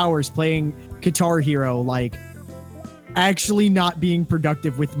 2 hours playing Guitar Hero, like actually not being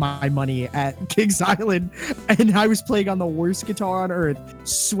productive with my money at Kings Island. And I was playing on the worst guitar on earth,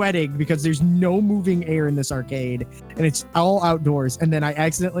 sweating because there's no moving air in this arcade and it's all outdoors. And then I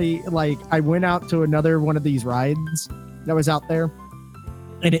accidentally, I went out to another one of these rides that was out there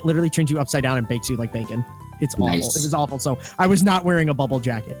and it literally turns you upside down and bakes you like bacon. It's awful. Nice. It was awful. So I was not wearing a bubble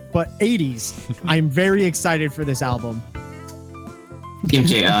jacket. But 80s, I'm very excited for this album.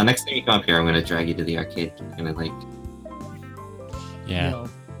 DMJ, next time you come up here, I'm gonna drag you to the arcade. I'm gonna like. yeah. Yo.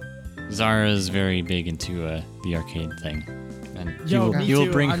 Zara's very big into the arcade thing, and he Yo, will, me he will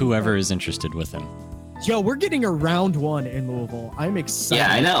too. bring I'm- whoever is interested with him. Yo, we're getting a round one in Louisville. I'm excited.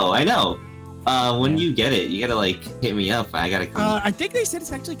 Yeah, I know. When Yeah. you get it, you gotta like hit me up. I gotta come I think they said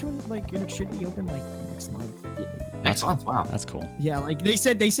it's actually coming, it should be open next month. next month. Wow. That's cool. Yeah, they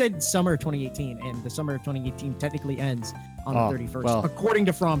said summer 2018, and the summer of 2018 technically ends on Oh, the 31st, well. according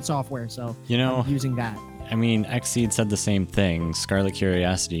to From Software. So You know, I'm using that. I mean, Xseed said the same thing. Scarlet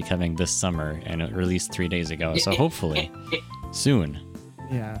Curiosity coming this summer, and it released 3 days ago. So hopefully, soon.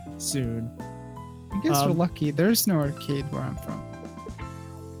 Yeah, soon. I guess we're Um, lucky. There's no arcade where I'm from.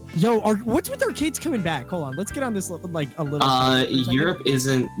 Yo, what's with arcades coming back? Hold on, let's get on this a little.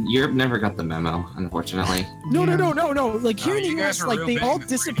 Europe never got the memo, unfortunately. No. Oh, Like here in the you guys US, are like real they big all in the 3D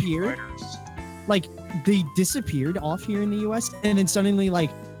disappeared. fighters. Like they disappeared off here in the US, and then suddenly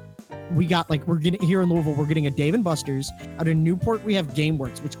we got we're getting here in Louisville, we're getting a Dave and Buster's. Out in Newport, we have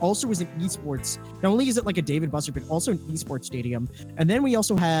GameWorks, which also is an esports. Not only is it like a Dave and Buster, but also an esports stadium. And then we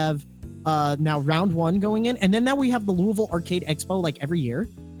also have now round one going in, and then now we have the Louisville Arcade Expo every year.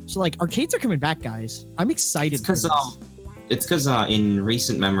 So arcades are coming back, guys. I'm excited. It's because in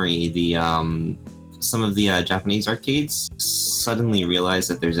recent memory, the some of the Japanese arcades suddenly realized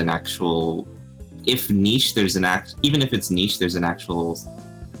that there's an actual, even if it's niche, there's an actual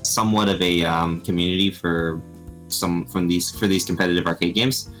somewhat of a community for these competitive arcade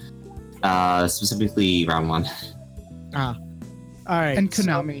games, specifically round one. All right. And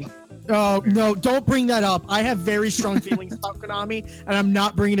Konami. Oh no! Don't bring that up. I have very strong feelings about Konami, and I'm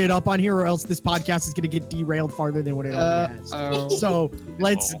not bringing it up on here, or else this podcast is going to get derailed farther than what it already has. Oh. So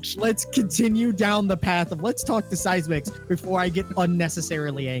let's continue down the path of let's talk to Seismics before I get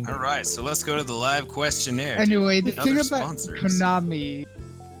unnecessarily angry. All right, so let's go to the live questionnaire. Anyway, the Other thing about sponsors. Konami,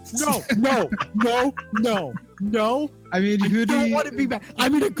 No. I mean, I who do don't you? want to be bad.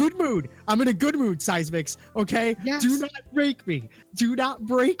 I'm in a good mood. Seismics. Okay. Yes. Do not break me. Do not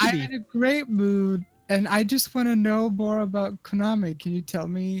break I'm me. in a great mood, and I just want to know more about Konami. Can you tell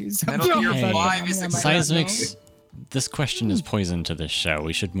me something Metal Gear about 5 Konami is I might not Seismics, this question is poison to this show.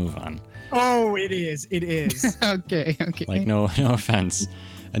 We should move on. Oh, it is. It is. know? Okay. No offense.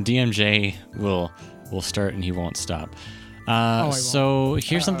 A DMJ will start and he won't stop. I won't. So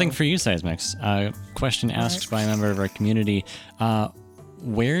here's something for you, Seismics. Question asked by a member of our community.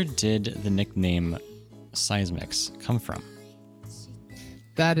 Where did the nickname Seismics come from?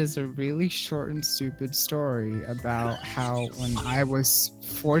 That is a really short and stupid story about how when I was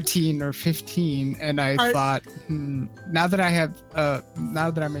 14 or 15 and I thought, now that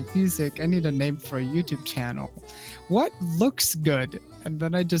I make music, I need a name for a YouTube channel. What looks good? and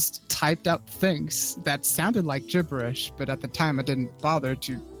then I just typed out things that sounded like gibberish, but at the time I didn't bother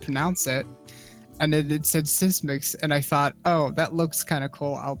to pronounce it. And it said Sysmix, and I thought, oh, that looks kind of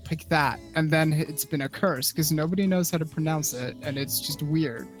cool. I'll pick that. And then it's been a curse because nobody knows how to pronounce it, and it's just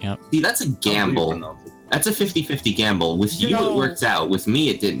weird. See, that's a gamble. That's a 50-50 gamble. With you, it worked out. With me,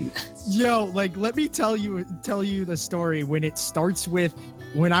 it didn't. Yo, like, let me tell you the story when it starts with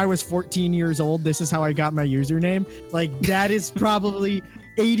when I was 14 years old. This is how I got my username. Like, that is probably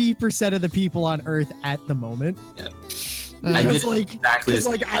 80% of the people on Earth at the moment. Yeah. I Because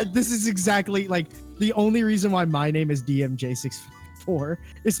this is exactly like the only reason why my name is DMJ64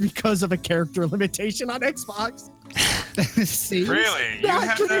 is because of a character limitation on Xbox. See? Really? You Not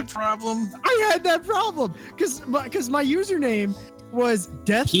have kidding. that problem? I had that problem because my username was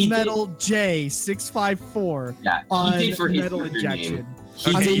Death Metal J654 Yeah, on he did for his Metal username. Injection.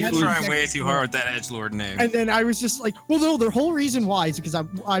 He Okay, did you're for- trying way too hard with that edgelord name. And then I was just like, well, no, the whole reason why is because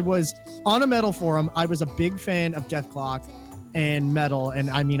I was on a metal forum. I was a big fan of Death Clock and metal. And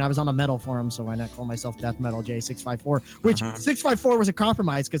I mean, I was on a metal forum, so why not call myself Death Metal J654, which 654 was a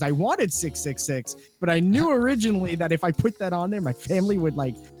compromise because I wanted 666, but I knew originally that if I put that on there, my family would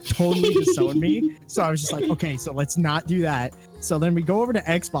like totally disown me. So I was just like, okay, so let's not do that. So then we go over to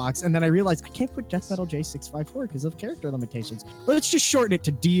Xbox, and then I realized I can't put Death Metal J654 because of character limitations. Let's just shorten it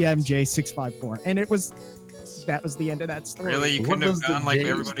to DMJ654. And that was the end of that story. Really? You What couldn't have does the gone like J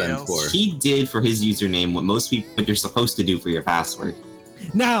everybody stand else? for? He did for his username what you're supposed to do for your password.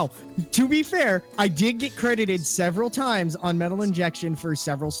 Now, to be fair, I did get credited several times on Metal Injection for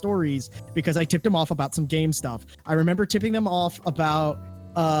several stories because I tipped them off about some game stuff. I remember tipping them off about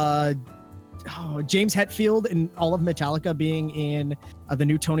James Hetfield and all of Metallica being in the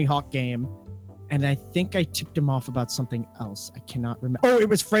new Tony Hawk game. And I think I tipped him off about something else. I cannot remember. Oh, it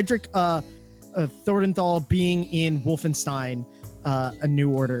was Frederick Thornthal being in Wolfenstein, A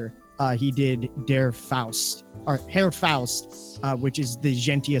New Order. He did Herr Faust, which is the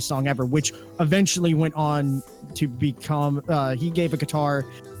gentiest song ever, which eventually went on to become, he gave a guitar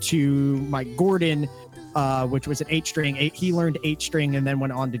to Mike Gordon, which was an 8-string. He learned 8-string and then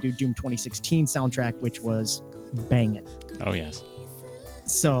went on to do Doom 2016 soundtrack, which was banging. Oh, yes.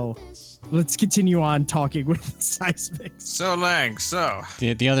 So let's continue on talking with Seismic. So, Lang,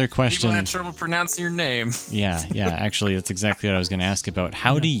 The other question. people had trouble pronouncing your name. Yeah. Actually, that's exactly what I was going to ask about.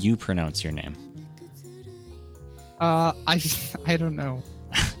 How do you pronounce your name? I don't know.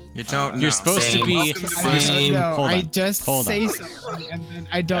 You don't know. You're supposed to Same. be. Welcome to I my don't Same. know. Hold I on. just Hold say on. something and then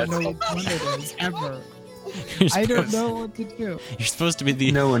I don't know which one it is ever. You're I don't supposed- know what to do. You're supposed to be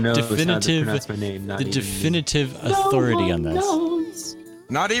the No one knows how to definitive, pronounce my name. Not the even me. definitive authority on this.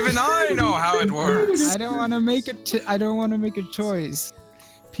 Not even I know how it works. I don't want to make I don't want to make a choice.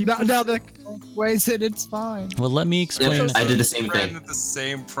 People Now the ways it, it's fine. Well, let me explain. I did the same Friend thing. with the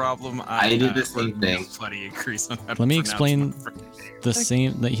same problem I did had, the same where thing. Nobody agrees on how to Let me pronounce explain my friend's name. The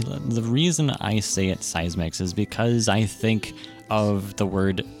same. The reason I say it seismics is because I think of the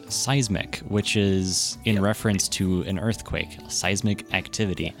word seismic, which is in reference to an earthquake, seismic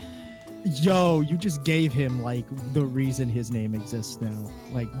activity. Yo, you just gave him like the reason his name exists now.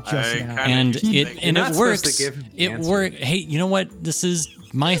 Like just I now. kinda And used to it think- and You're it not supposed to works. give him the It answer. works. Hey, you know what? This is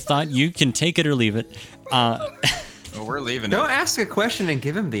my thought. You can take it or leave it. Oh, we're leaving Don't it. ask a question and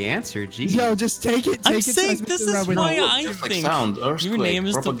give him the answer. Geez. Yo, just take it. I'm Take it. saying Seismic, this and run is with why it. I Just like think sound, earthquake, your name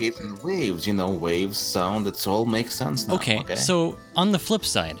is the. propagating waves. Waves, sound. It's all makes sense now. Okay, so on the flip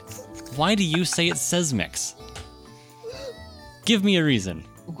side, why do you say it's seismics? Give me a reason.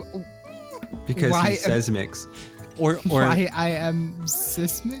 Because Why- he says mix. Or Why I am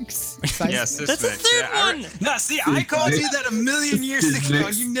Sysmix? Yeah, That's the Sysmix. third Yeah, one. No, see, I called you that a million years ago, Sysmix.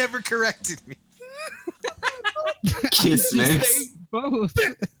 and you never corrected me. Kiss mix. Both.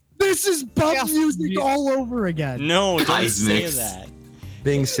 This is bump Yes, music yeah. all over again. no, don't say Seismics. that.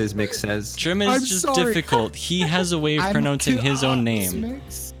 Bing Sismic says. German I'm is just sorry. difficult. He has a way of I'm pronouncing too his own name.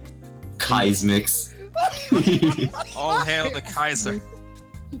 Sysmix. Kaismix. All hail the Kaiser.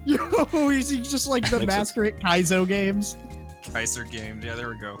 Yo, is he just like the master at Kaizo games? Kaiser games. Yeah, there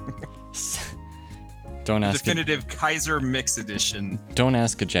we go. Don't ask. Definitive Kaiser Mix Edition. Don't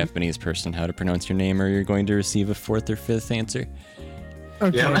ask a Japanese person how to pronounce your name, or you're going to receive a fourth or fifth answer.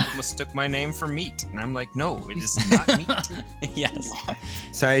 Okay. Yeah. Mistook my name for meat, and I'm like, no, it is not meat. Yes.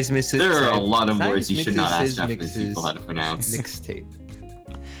 Seismic. There are a lot of words you should not ask Japanese Sismix's people how to pronounce. Mixtape.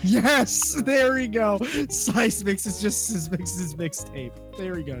 Yes, there we go. Seismix is just Sysmix's mixtape.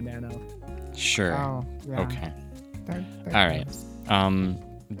 There we go, Nano. Sure. Oh, yeah. Okay. That All right. goes.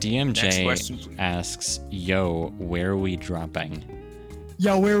 Next DMJ question, please. asks, "Yo, where are we dropping?"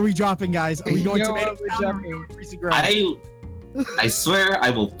 Yo, where are we dropping, guys? Are we going Yo, to are we dropping? Greasy Ground? I swear I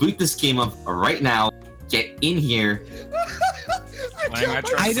will boot this game up right now. Get in here.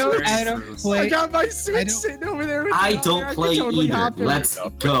 I don't play. I got my Switch sitting over there. With I me. don't can play totally either. hop in. Let's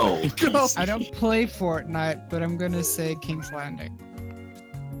go. Go. I don't play Fortnite, but I'm gonna say King's Landing.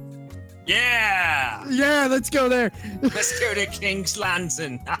 Yeah! Yeah, let's go there. Let's go to King's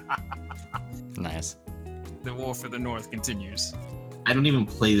Landing. Nice. The war for the North continues. I don't even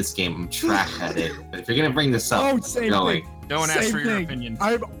play this game. I'm trash at it. But if you're gonna bring this up, Oh, I'm same going. thing. Don't ask Same for your thing. opinion.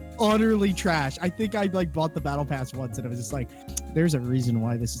 I'm utterly trash. I think I like bought the battle pass once, and I was just like, "There's a reason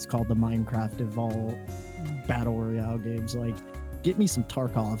why this is called the Minecraft of all battle royale games. Like, get me some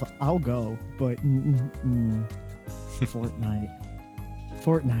Tarkov, I'll go. But Fortnite.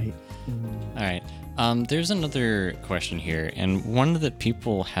 All right. There's another question here, and one that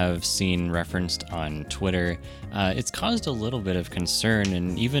people have seen referenced on Twitter. It's caused a little bit of concern,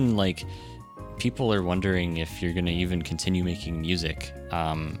 and even like people are wondering if you're going to even continue making music.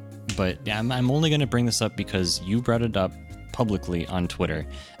 But I'm only going to bring this up because you brought it up publicly on Twitter.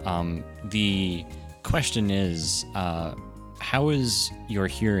 The question is, how is your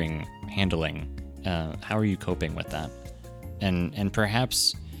hearing handling? How are you coping with that? And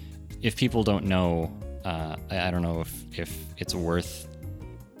perhaps if people don't know, I don't know if it's worth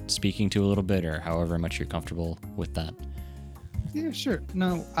speaking to a little bit or however much you're comfortable with that. Yeah, sure.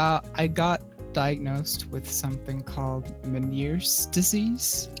 No, I got diagnosed with something called Meniere's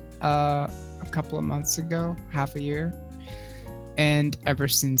disease a couple of months ago, half a year. And ever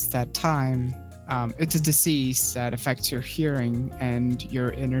since that time, it's a disease that affects your hearing and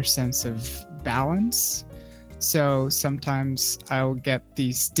your inner sense of balance. So sometimes I'll get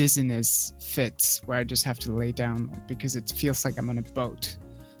these dizziness fits where I just have to lay down because it feels like I'm on a boat.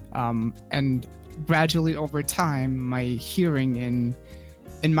 And gradually over time, my hearing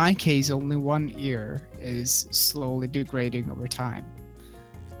in my case, only one ear is slowly degrading over time.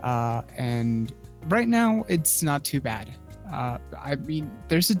 And right now, it's not too bad. I mean,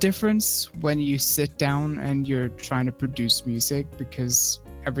 there's a difference when you sit down and you're trying to produce music because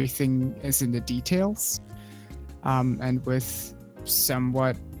everything is in the details. And with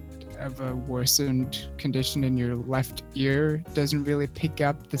somewhat of a worsened condition in your left ear, doesn't really pick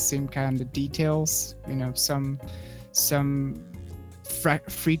up the same kind of details. You know, some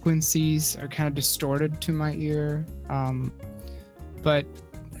frequencies are kind of distorted to my ear. But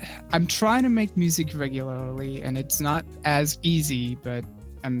I'm trying to make music regularly, and it's not as easy, but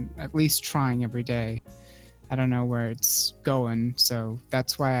I'm at least trying every day. I don't know where it's going, so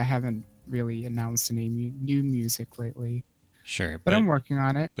that's why I haven't really announced any new music lately. Sure, but I'm working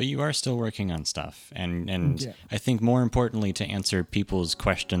on it. But you are still working on stuff, and Yeah. I think more importantly, to answer people's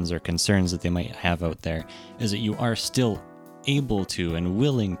questions or concerns that they might have out there, is that you are still able to and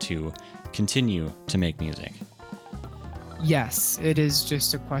willing to continue to make music. Yes, it is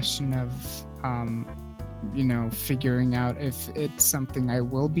just a question of, figuring out if it's something I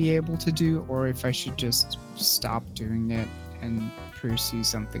will be able to do or if I should just stop doing it and pursue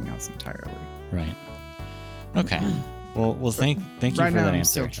something else entirely. Right. Okay. Well, thank you Right for now, that I'm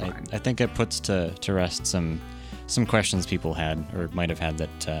answer. still trying. I think it puts to rest some questions people had or might have had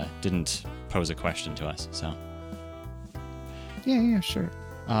that didn't pose a question to us. So. Yeah, sure.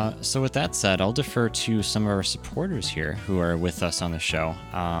 So with that said, I'll defer to some of our supporters here who are with us on the show.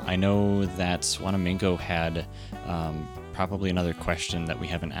 I know that Wanamingo had probably another question that we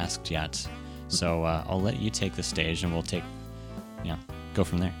haven't asked yet. So I'll let you take the stage and we'll go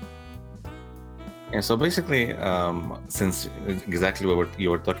from there. Yeah, so basically, since exactly what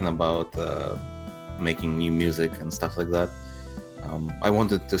you were talking about making new music and stuff like that, I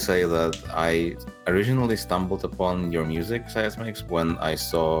wanted to say that I originally stumbled upon your music, Seismix, when I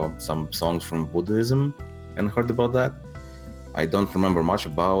saw some songs from Buddhism and heard about that. I don't remember much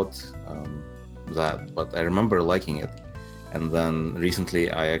about that, but I remember liking it. And then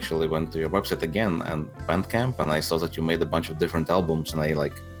recently I actually went to your website again and Bandcamp, and I saw that you made a bunch of different albums, and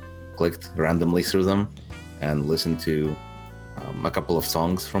I clicked randomly through them and listened to a couple of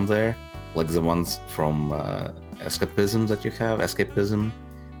songs from there, like the ones from Escapism that you have, Escapism.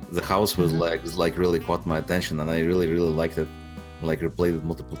 The house was really caught my attention, and I really liked it. Replayed it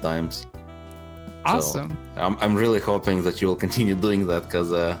multiple times. Awesome. So, I'm really hoping that you will continue doing that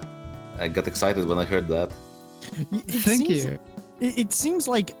because I got excited when I heard that. Thank you. It seems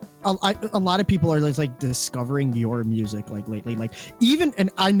like a lot of people are discovering your music lately. Even, and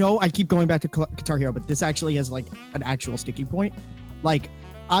I know I keep going back to Guitar Hero, but this actually has an actual sticking point.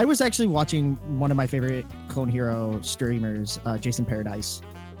 I was actually watching one of my favorite Clone Hero streamers, Jason Paradise.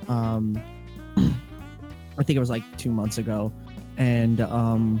 I think it was 2 months ago, and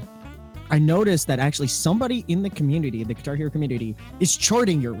I noticed that actually somebody in the community, the Guitar Hero community, is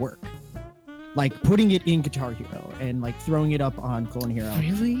charting your work, like putting it in Guitar Hero and like throwing it up on Clone Hero.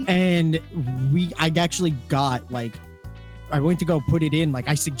 Really? And I actually got like, I went to go put it in, like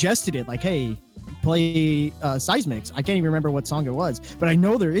I suggested it, like, hey, play Seismics. I can't even remember what song it was, but I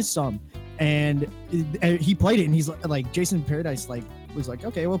know there is some. And he played it, and he's like Jason Paradise like was like,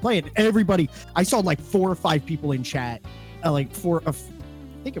 okay, we'll play it. Everybody, I saw like 4 or 5 people in chat, I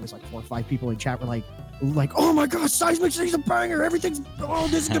think it was like 4 or 5 people in chat were like, oh my gosh, Seismics is a banger. Everything's, oh,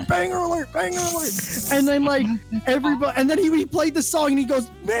 this is a banger alert. And then like everybody, and then he played the song and he goes,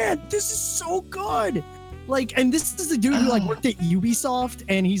 man, this is so good. Like, and this is the dude who like worked at Ubisoft,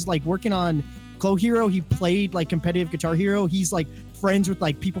 and he's like working on Clone Hero. He played like competitive Guitar Hero. He's like friends with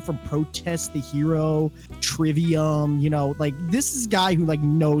like people from Protest the Hero, Trivium, you know, like this is a guy who like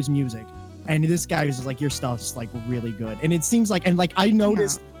knows music. And this guy is like, your stuff's like really good. And it seems like, and like I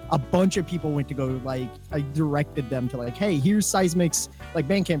noticed a bunch of people went to go, like I directed them to like, hey, here's Seismic's like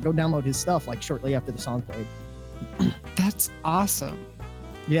Bandcamp, go download his stuff like shortly after the song played. That's awesome.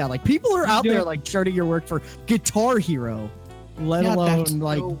 Yeah, like people are out there like charting your work for Guitar Hero, let alone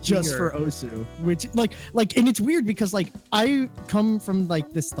like so just for Osu, which like, and it's weird because like I come from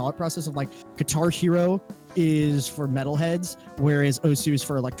like this thought process of like Guitar Hero is for metalheads, whereas Osu is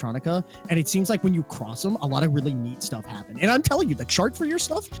for electronica, and it seems like when you cross them, a lot of really neat stuff happen. And I'm telling you, the chart for your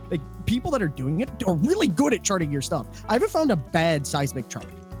stuff, like people that are doing it are really good at charting your stuff. I haven't found a bad Seismic chart,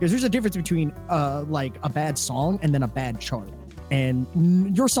 because there's a difference between like a bad song and then a bad chart. And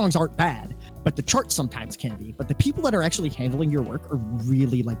your songs aren't bad, but the charts sometimes can be. But the people that are actually handling your work are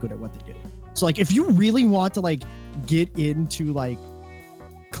really like good at what they do. So like if you really want to like get into like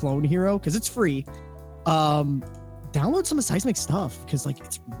Clone Hero, because it's free, download some of Seismic stuff, because like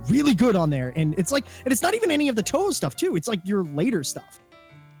it's really good on there. And it's like, and it's not even any of the Toho stuff too, it's like your later stuff.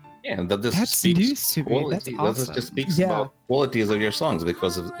 Yeah, that just That's speaks news to me. quality. That's That awesome. just speaks about qualities of your songs,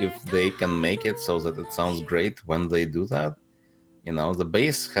 because if they can make it so that it sounds great when they do that, you know, the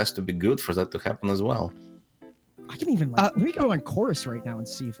bass has to be good for that to happen as well. I can even like, let me go on Chorus right now and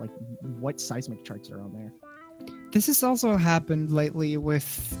see if like what Seismic charts are on there. This has also happened lately with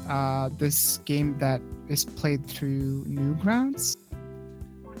this game that is played through Newgrounds.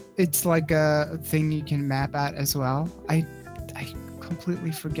 It's like a thing you can map at as well. I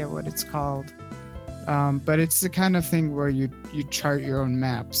completely forget what it's called. But it's the kind of thing where you chart your own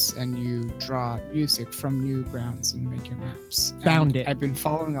maps and you draw music from Newgrounds and make your maps. Found And it. I've been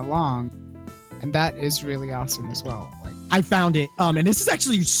following along, and that is really awesome as well. Like, I found it. And this is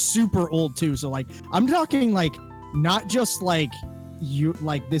actually super old too. So like, I'm talking like, not just like you,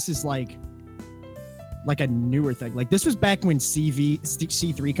 like this is like a newer thing. Like this was back when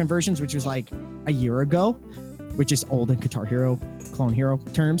C3 conversions, which was like a year ago, which is old in Guitar Hero, Clone Hero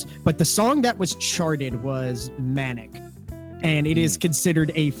terms. But the song that was charted was Manic, and it is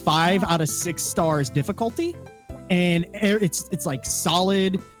considered a 5 out of 6 stars difficulty. And it's like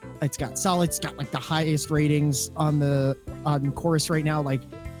solid. It's got like the highest ratings on Chorus right now. Like,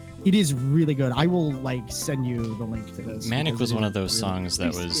 it is really good. I will like send you the link to this. Manic was one of those really songs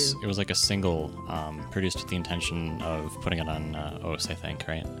that it was like a single produced with the intention of putting it on OS, I think,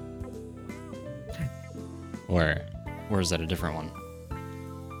 right? Or is that a different one?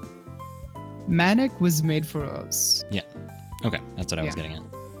 Manic was made for us. Yeah. Okay, that's what I was getting at.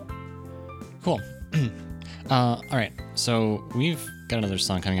 Cool. All right, so we've got another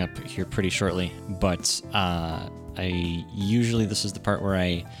song coming up here pretty shortly, but this is the part where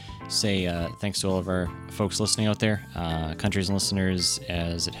I say thanks to all of our folks listening out there. Countries and listeners,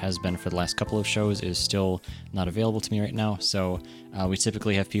 as it has been for the last couple of shows, is still not available to me right now. So we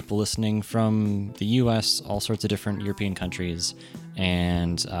typically have people listening from the US, all sorts of different European countries,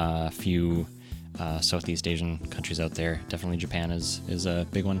 and a few Southeast Asian countries out there. Definitely Japan is a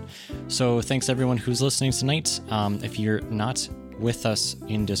big one. So thanks everyone who's listening tonight. If you're not with us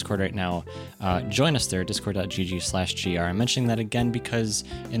in Discord right now, join us there, discord.gg/gr. I'm mentioning that again because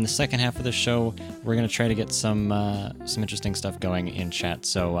in the second half of the show, we're going to try to get some interesting stuff going in chat.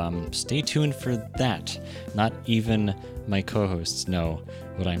 So stay tuned for that. Not even my co-hosts know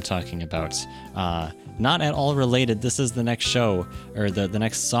what I'm talking about. Not at all related. This is the next show, or the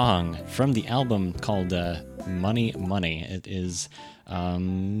next song from the album called Money Money. It is a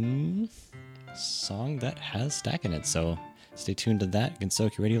song that has Stack in it, so stay tuned to that.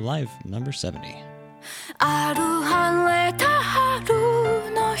 Gensokyo Radio Live, number 70. ある晴れた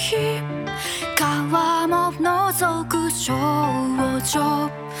春の日川も覗く少女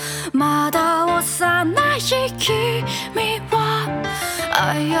まだ幼い君は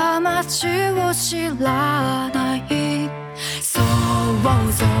過ちを知らないそう像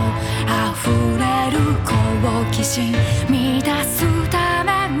あふれる好奇心満たすた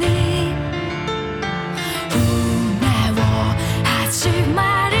めに船を始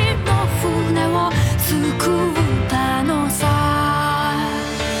まりの船を作ったのさ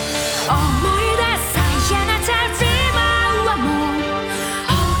思い出さやがて今はもう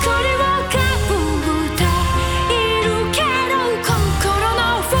誇りをかぶっているけど心の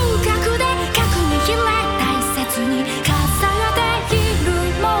深くで核に切れ大切に重ねている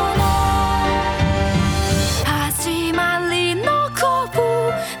もの始まりの小舟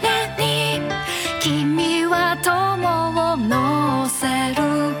に君は友を乗せる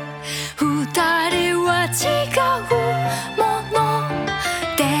二人は違うもの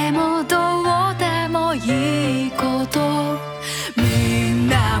でもどうでもいいことみん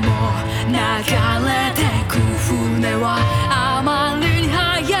なも流れてく船はあまりに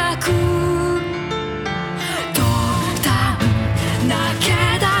早く途端投げ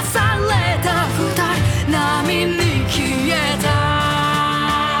出された二人波に消えた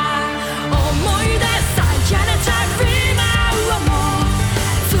思い出さやれちゃ今はもう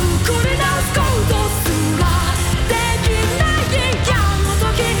作り直すことすらできない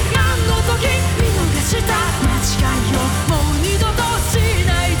あの時見逃した間違いをもう二度とし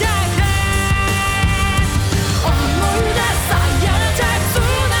ないだけ思い出さやれちゃ繋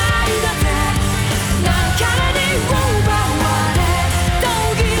いだって流れに奪われ途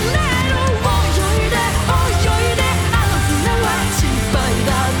切れる泳いであの船は失敗だ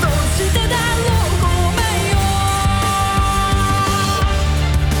としてだろうごめんよ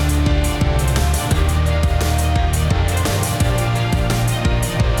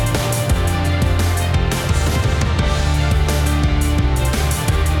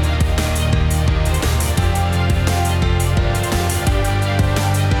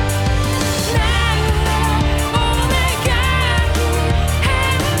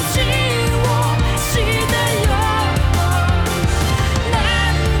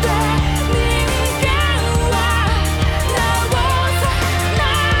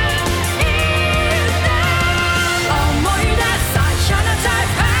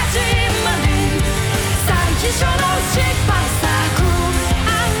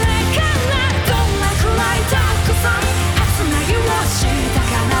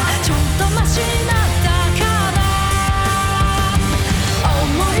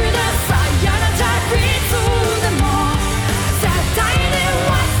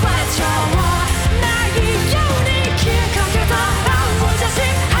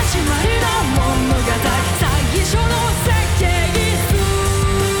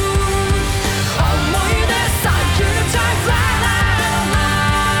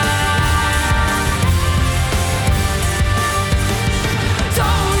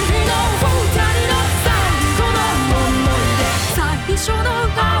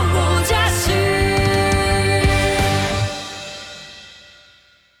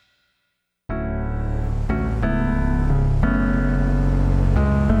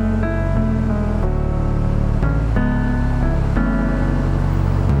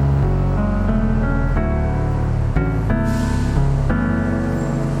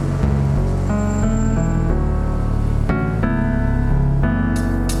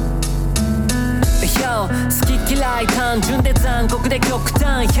好き嫌い単純で残酷で極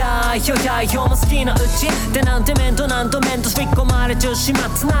端やひょやひょも好きなうちでなんて面となんと面と吸い込まれちゃう始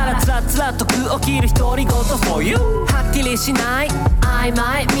末ならつらつらと起きる独り言 for you はっきりしない曖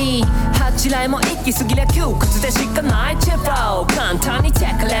昧み八来も行き過ぎりゃ窮屈でしかないチェファを簡単にチェ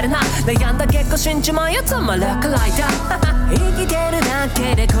ックれるな悩んだ結果死んじまうやつはまらかライター生きてるだ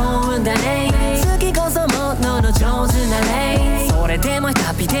けで幸運だね次こそものの上手な例それでも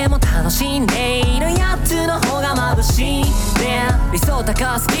旅でも楽しんでいるやつの方が眩しいね理想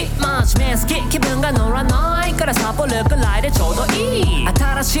高好き真面目好き気分が乗らないからサポるくらいでちょうどいい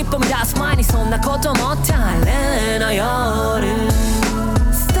新しい一歩見出す前にそんなこと思ったれの夜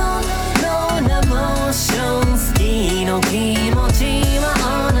ストローなモーション好きの気持ち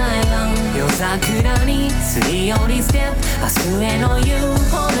は同じ夜桜にすり寄りステップ明日への言う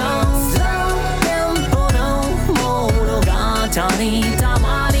ほどスローテンポの物語た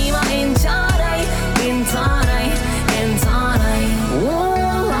まにはいいんじゃないいいんじゃないいいんじゃないラ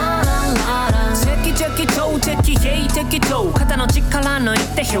ラララチェキチェキトチェキヘイ適当肩の力抜い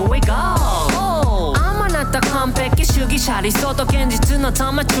て Here we go あなた完璧主義者理想と現実の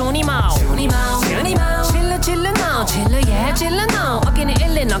玉中に舞うチルチルのチルyeahチルのお気に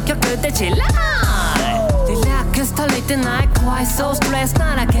入りの曲でチルリラックス足りてない怖いそうストレス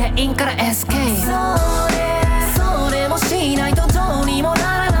なら原因からエスケープそれもしないとどうにも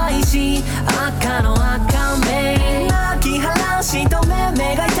ならないし赤の赤目泣き晴らし止め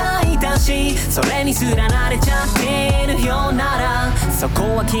それにすら慣れちゃってるよならそ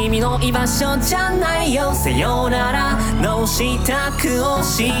こは君の居場所じゃないよさよならの支度を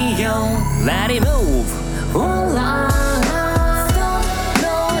しよう Let it move Ooh la la Stop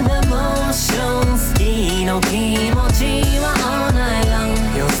no emotion 好きの気持ちは all night long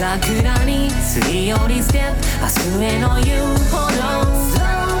夜桜にすり寄りステップ明日への言うほど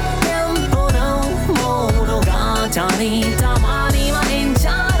Slow tempo の物語たまにはエンジャ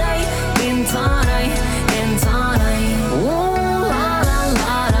ーIn time, in time. Ooh la la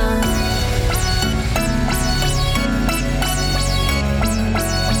la la.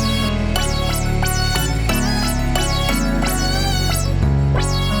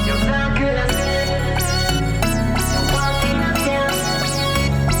 Your sakura said, you're walking up down.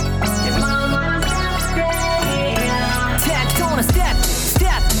 Your mama said, step on a step,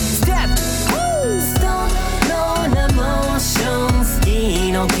 step, step. Woo! Stop, no emotion. 好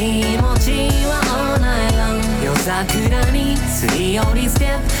きの気持ちは all night long 夜桜にすり寄りステ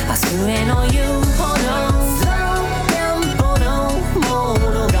ップ明日への言うほど Slow tempo の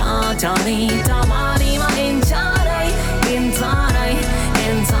物語たまにはエンジャーレイ In time,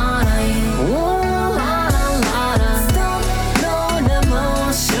 in time Ooh la la la la Stop no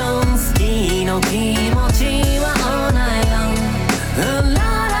emotion 好きの気持ちは all night long La la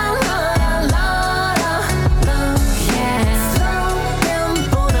la la la la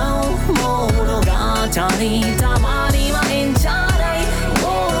Yeahたまにはエンジャーレイ Oh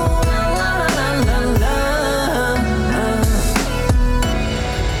la la la la la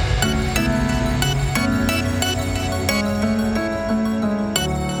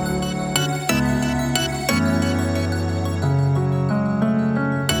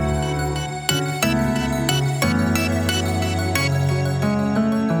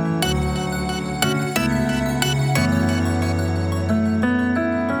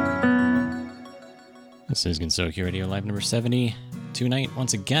This is Gensokyo Radio Live number 70. Tonight,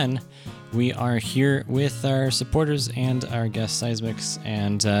 once again, we are here with our supporters and our guest Seismix,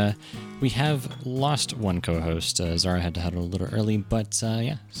 and we have lost one co-host. Zara had to head a little early, but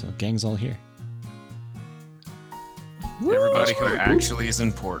yeah, so gang's all here. Everybody who actually is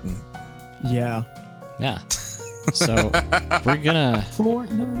important. Yeah. Yeah. So we're gonna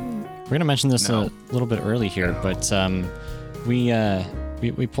mention this a little bit early here, but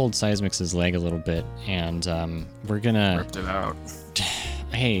we pulled Seismix's leg a little bit, and we're gonna Ripped it out.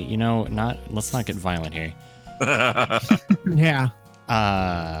 Hey, you know, let's not get violent here. Yeah.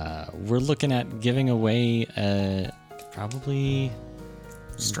 We're looking at giving away probably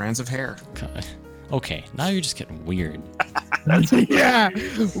strands of hair. Okay, now you're just getting weird. Yeah.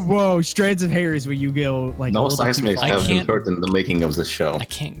 Whoa, strands of hair is where you go like. No Seismix have been hurt in the making of the show. I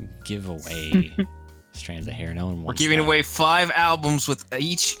can't give away strands of hair. No one We're wants. giving away 5 albums with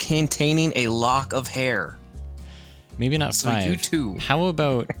each containing a lock of hair. Maybe not So 5. you too. How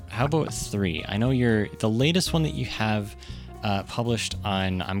about 3? I know the latest one that you have published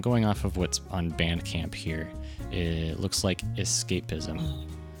on. I'm going off of what's on Bandcamp here. It looks like Escapism.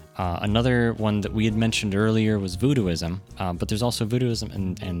 Another one that we had mentioned earlier was Voodooism, but there's also Voodooism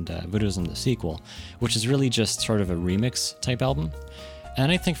and Voodooism the sequel, which is really just sort of a remix type album. And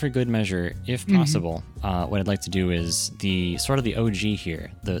I think for good measure, if possible, what I'd like to do is the OG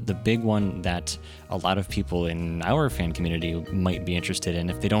here, the big one that a lot of people in our fan community might be interested in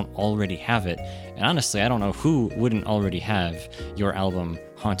if they don't already have it. And honestly, I don't know who wouldn't already have your album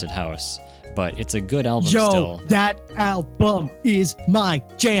Haunted House, but it's a good album still. That album is my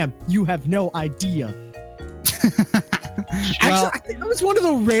jam. You have no idea. Actually, I think that was one of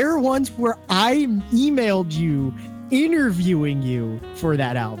the rare ones where I emailed you interviewing you for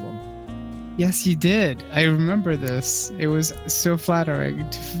that album. Yes, you did. I remember this. It was so flattering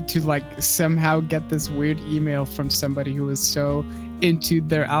to like somehow get this weird email from somebody who was so into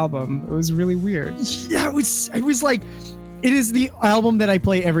their album. It was really weird. Yeah, it was like, it is the album that I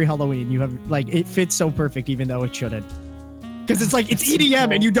play every Halloween. You have like, it fits so perfect even though it shouldn't. Because it's like, it's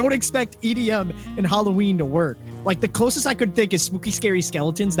EDM and you don't expect EDM and Halloween to work. Like the closest I could think is Spooky Scary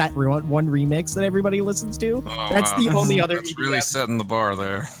Skeletons, that one remix that everybody listens to. Oh, that's the only other That's EDM. really setting the bar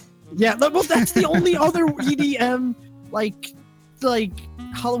there. Yeah, well, that's the only other EDM like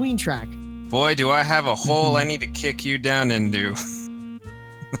Halloween track. Boy, do I have a hole I need to kick you down into.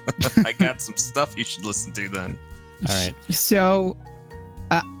 I got some stuff you should listen to then. All right. So,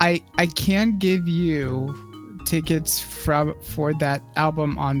 I can give you tickets for that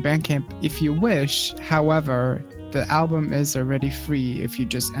album on Bandcamp if you wish. However, the album is already free if you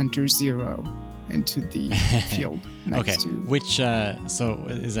just enter 0 into the field next Okay. to. Which so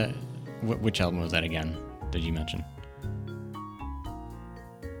is that which album was that again? Did you mention?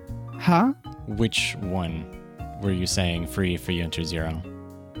 Huh? Which one were you saying free if you enter 0?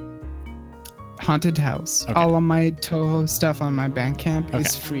 Haunted House. Okay. All of my Toho stuff on my Bandcamp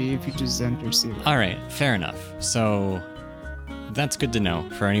is Okay. free if you just enter 0. All right, fair enough. So that's good to know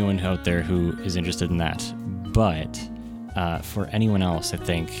for anyone out there who is interested in that. But for anyone else, I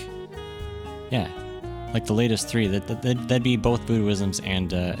think, yeah, like the latest 3, that'd be both Buddhisms and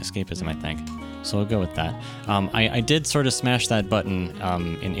escapism, I think. So I'll go with that. I did sort of smash that button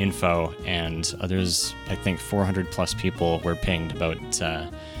in info, and there's, I think, 400 plus people were pinged about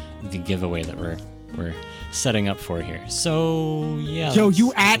the giveaway that we're setting up for here. So yeah. Yo,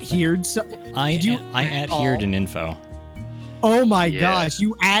 you adhered. So, I did you- adhered in info. oh my Yeah. gosh,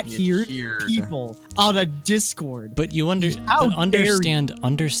 you adhered adhered. people on a Discord. But you How dare you.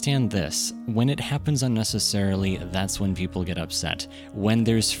 understand this. When it happens unnecessarily, that's when people get upset. When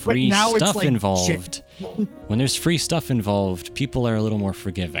there's free now it's stuff like involved, when there's free stuff involved, people are a little more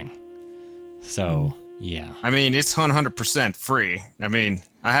forgiving. So yeah. I mean, it's 100% free. I mean,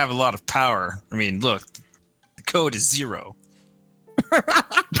 I have a lot of power. I mean, look, the code is 0. I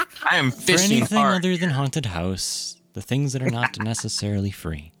am For fishing anything hard. other than Haunted House, the things that are not necessarily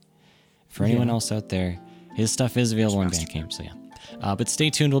free. For anyone else out there, his stuff is available on Bandcamp, so yeah. But stay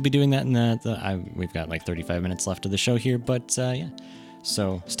tuned, we'll be doing that in we've got like 35 minutes left of the show here, but yeah.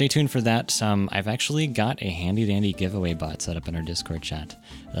 So stay tuned for that. I've actually got a handy-dandy giveaway bot set up in our Discord chat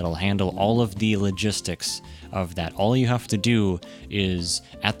that'll handle all of the logistics of that. All you have to do is,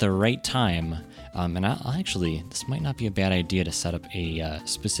 at the right time, and I'll actually, this might not be a bad idea to set up a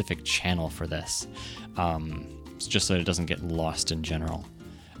specific channel for this, just so it doesn't get lost in general.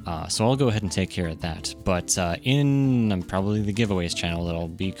 So I'll go ahead and take care of that. But in probably the giveaways channel that I'll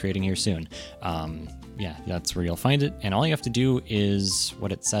be creating here soon, yeah, that's where you'll find it. And all you have to do is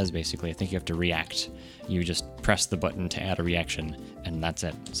what it says, basically. I think you have to react. You just press the button to add a reaction, and that's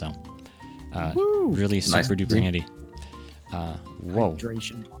it. So really super duper handy. Whoa.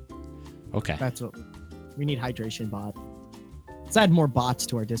 Hydration. Okay. That's what we need. Hydration bot. Let's add more bots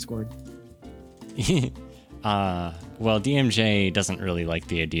to our Discord. Well, DMJ doesn't really like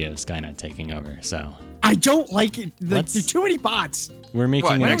the idea of Skynet taking over, so I don't like it. Let's- There's too many bots. we're making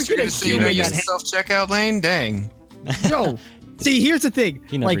What, an next we year gonna to see you human use that- the self-checkout lane? Dang. Yo, see, here's the thing.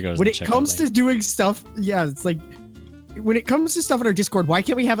 He never Like goes when to it checkout comes lane. to doing stuff, yeah, it's like when it comes to stuff in our Discord, why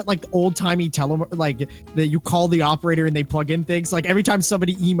can't we have it like the old timey like that you call the operator and they plug in things? Like every time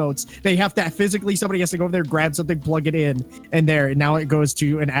somebody emotes, they have to physically, somebody has to go over there, grab something, plug it in, and now it goes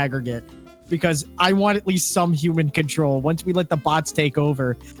to an aggregate. Because I want at least some human control. Once we let the bots take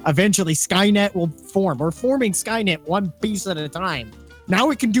over, eventually Skynet will form. We're forming Skynet one piece at a time. Now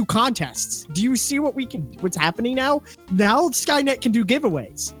it can do contests. Do you see what's happening now? Now Skynet can do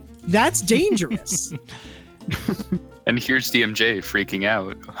giveaways. That's dangerous. And here's DMJ freaking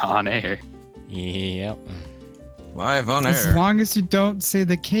out on air. Yep. Live on As air. long as you don't say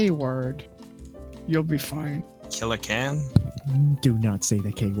the K word, you'll be fine. Kill a can? Do not say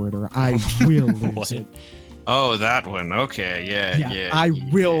the K word or I will lose What? it. Oh, that one. Okay, yeah. I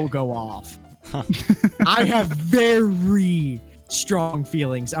will go off. I have very strong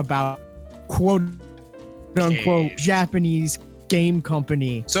feelings about quote unquote K. Japanese game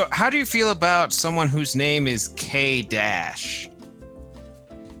company. So, how do you feel about someone whose name is K Dash?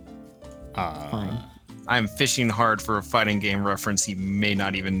 Fine. I'm fishing hard for a fighting game reference he may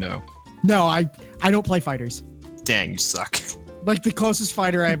not even know. No, I don't play fighters. Dang, you suck. Like the closest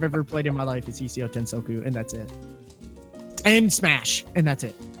fighter I've ever played in my life is ECO Tensoku, and that's it. And Smash, and that's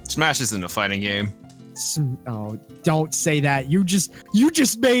it. Smash isn't a fighting game. Oh, don't say that. You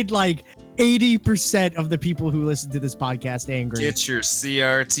just made like 80% of the people who listen to this podcast angry. Get your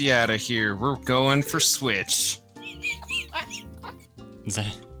CRT out of here. We're going for Switch. Is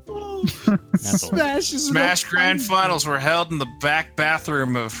that? That's old. Smash is Smash no Grand fighting Finals were held in the back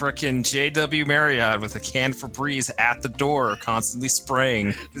bathroom of frickin' JW Marriott with a can for Febreze at the door, constantly spraying.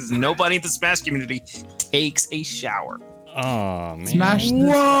 Because nobody in the Smash community takes a shower. Oh man. Smash the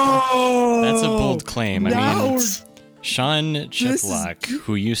Whoa! That's a bold claim. I Now mean, we're- Sean is Chiplock,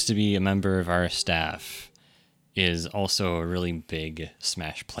 who used to be a member of our staff, is also a really big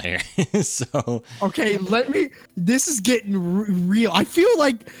Smash player. So Okay, this is getting real. I feel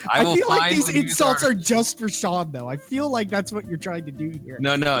like I will feel like find these the news insults are article. just for Sean, though. I feel like that's what you're trying to do here.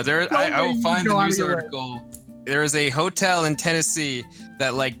 No, I way will you find go the out of news your way. article. There is a hotel in Tennessee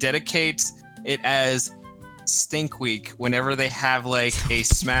that like dedicates it as Stink Week whenever they have like a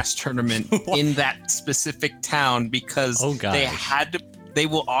Smash tournament in that specific town because Oh, gosh. they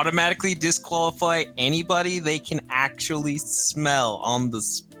will automatically disqualify anybody they can actually smell on the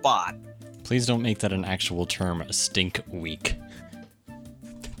spot. please don't make that an actual term, a stink week.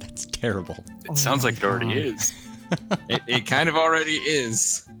 That's terrible. It sounds like it already is. It kind of already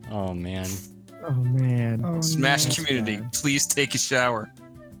is. Oh man. Oh man. Oh, Smash no. community, please take a shower.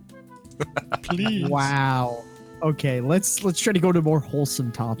 Please. Wow. Okay, let's try to go to more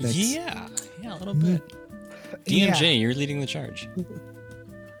wholesome topics. Yeah, a little bit. DMJ, you're leading the charge.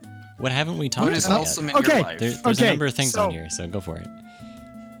 What haven't we talked What is about wholesome yet? in your Okay. life? There's Okay, a number of things so- on here, so go for it.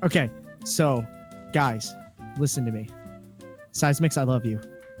 Okay, so guys, listen to me. Seismix, I love you.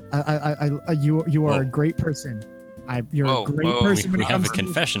 You are Whoa. a great person. You're Whoa, a great whoa. person when We it have comes a to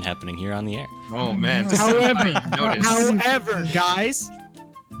confession happening here on the air. Oh man. Notice. However, guys,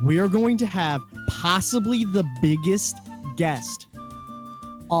 we are going to have possibly the biggest guest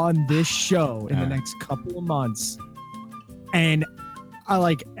on this show in the next couple of months. And I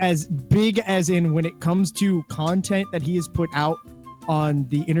like as big as in when it comes to content that he has put out on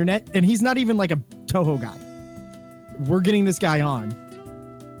the internet, and he's not even like a Toho guy. We're getting this guy on.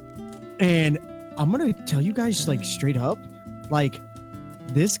 And I'm gonna tell you guys like straight up, like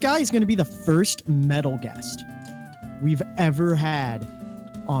this guy is gonna be the first metal guest we've ever had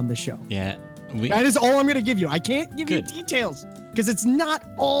on the show. Yeah, That is all I'm gonna give you. I can't give Good. you details because it's not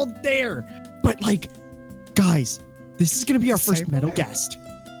all there. But like, guys, this is gonna be our first metal guest,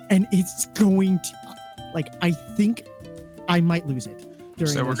 and it's going to, like, I think I might lose it.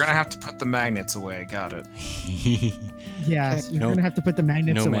 During So we're this. gonna have to put the magnets away. Got it. Yeah, Okay. you're No- gonna have to put the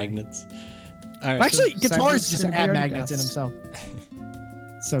magnets no away. magnets. All right, Actually, So guitars Cyber's just gonna be add our magnets in guest. himself.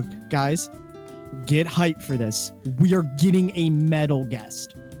 So, guys, get hyped for this. We are getting a metal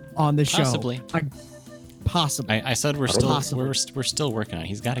guest on the show. Possibly. Possibly. I said we're still Possibly. we're still working on it.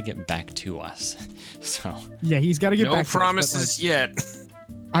 He's got to get back to us. So Yeah, he's got to get No back to us, but, promises yet.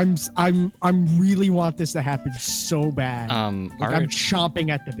 like, I'm really want this to happen so bad. Like, I'm chomping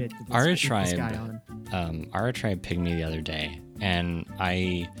at the bit. To Our get this guy tribe, on. Ara Tribe pinged me the other day, and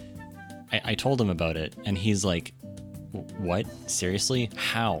I told him about it, and he's like, "What? Seriously?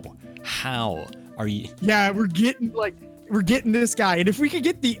 How are you?" Yeah, we're getting this guy, and if we could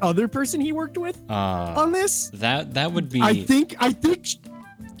get the other person he worked with on this, That would be. I think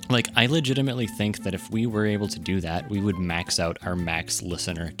like I legitimately think that if we were able to do that, we would max out our max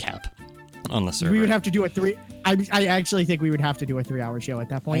listener cap on the server. we would have to do a three. I actually think we would have to do a 3-hour show at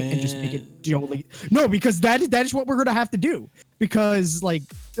that point and just make it totally. No, because that is what we're gonna have to do. Because like,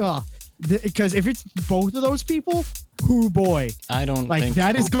 because if it's both of those people, who boy, I don't like think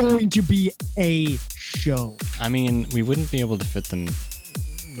that is going to be a show. I mean, we wouldn't be able to fit them.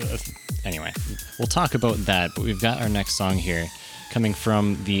 Anyway, we'll talk about that. But we've got our next song here, coming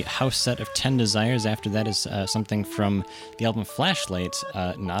from the house set of 10 Desires. After that is something from the album Flashlight.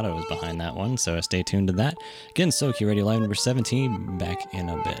 Nato is behind that one, so stay tuned to that. Again, Soki Radio Live number 17. Back in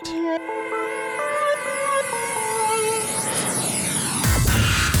a bit.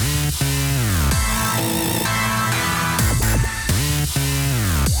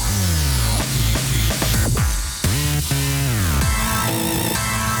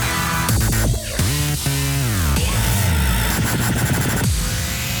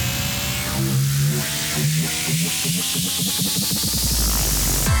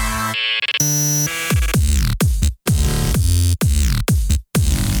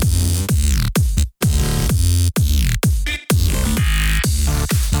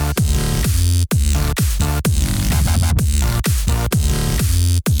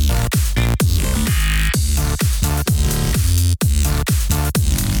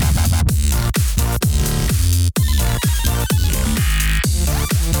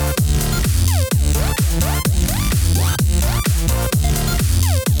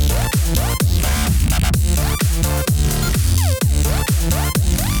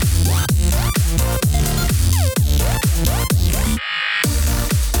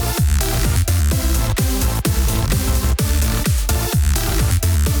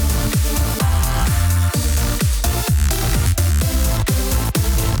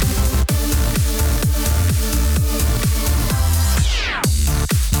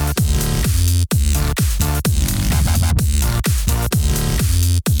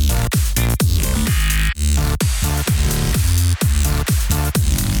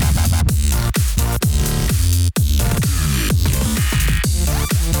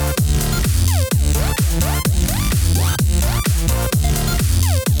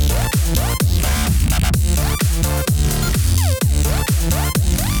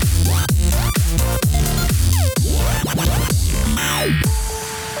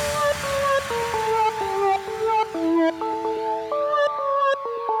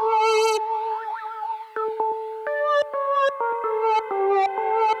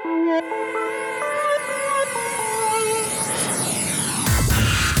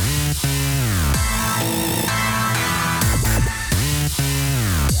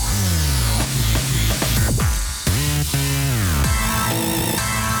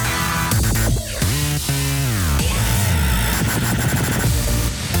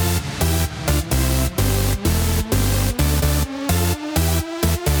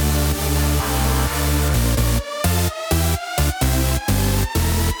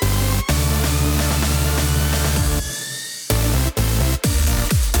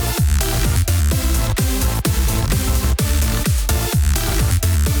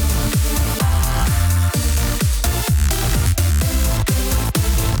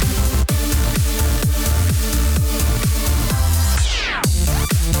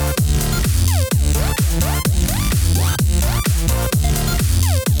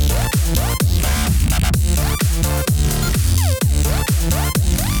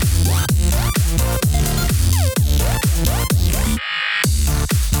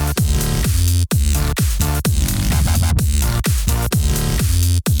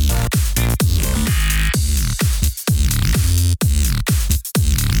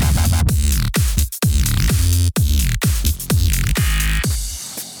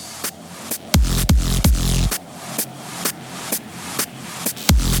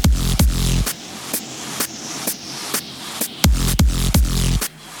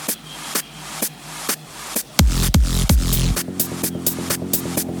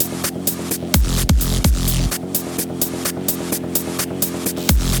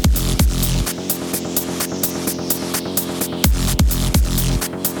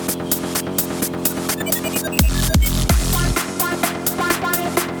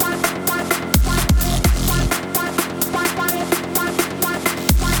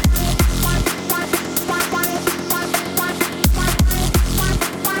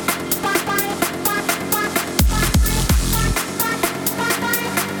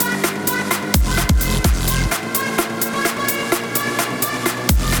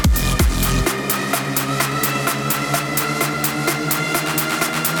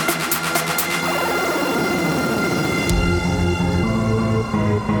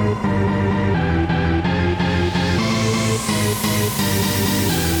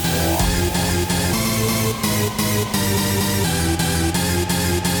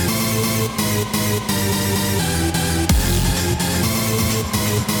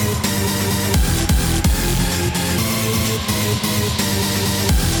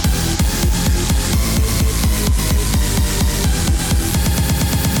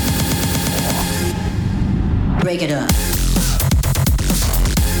 Break it up.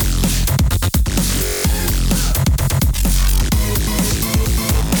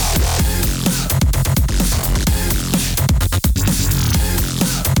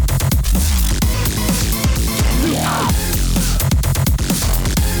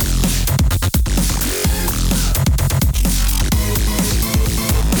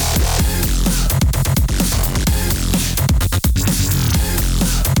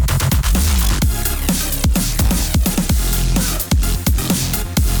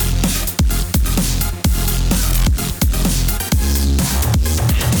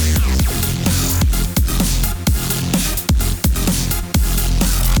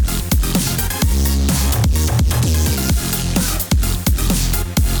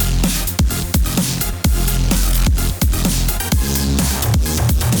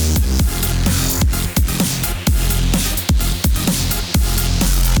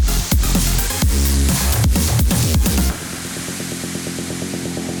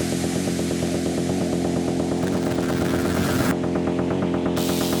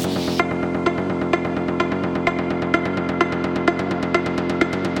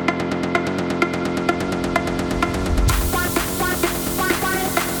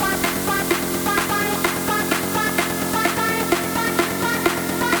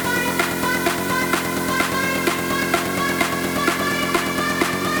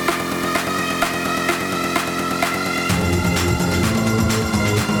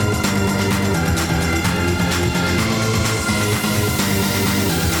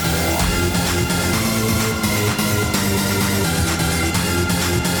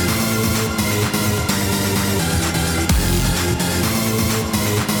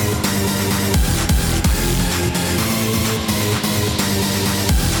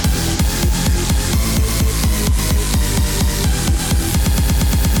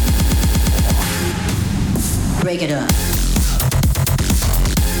 Break it up.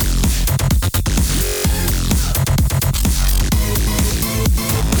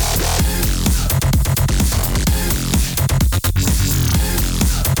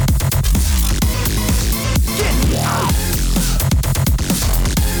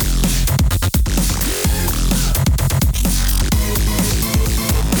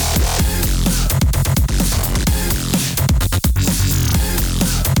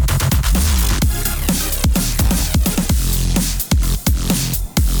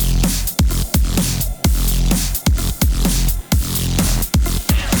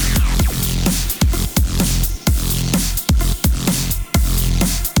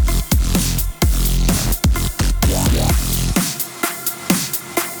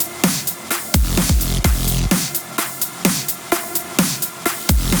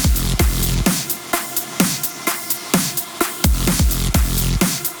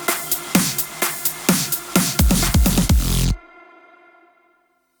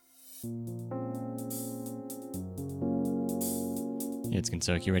 It's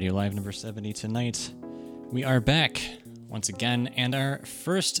Gensokyo Radio Live number 70 tonight. We are back once again, and our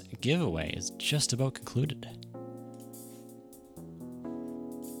first giveaway is just about concluded.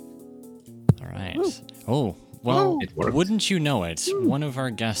 All right. Woo. Oh, well, It worked. wouldn't you know it? One of our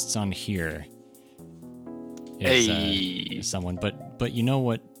guests on here is Hey. someone, but you know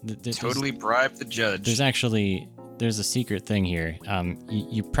what? Totally bribe the judge. There's a secret thing here.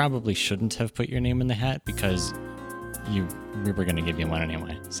 You probably shouldn't have put your name in the hat because we were going to give you one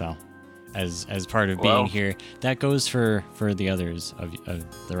anyway. So, as part of being here, that goes for the others of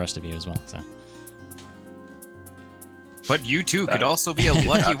the rest of you as well. So, But you too could also be a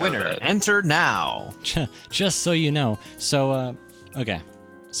lucky winner. Enter now. just so you know. So, okay.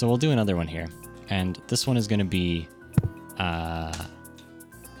 So we'll do another one here, and this one is going to be,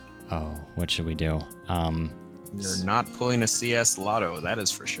 what should we do? You're not pulling a CS Lotto, that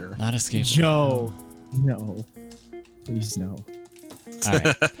is for sure. Not escape. Joe. No. Please no. All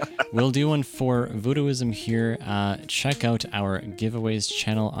right. We'll do one for Voodooism here. Check out our giveaways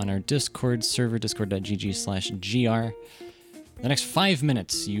channel on our Discord server, discord.gg/gr. The next 5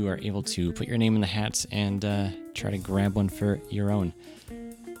 minutes, you are able to put your name in the hat and try to grab one for your own.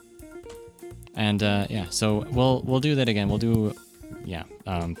 And so we'll do that again. We'll do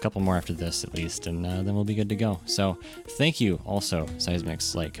a couple more after this at least, and then we'll be good to go. So thank you also,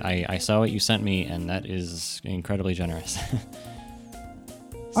 Seismix. Like I saw what you sent me, and that is incredibly generous.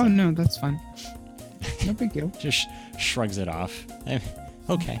 Oh no, that's fine. No big deal. Just shrugs it off.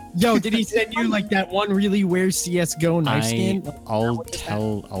 Okay. Yo, did he send you like that one really weird CS:GO knife skin? I'll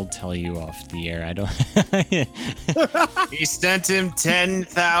tell you off the air. I don't. He sent him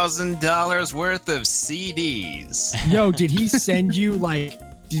 $10,000 worth of CDs. Yo, did he send you like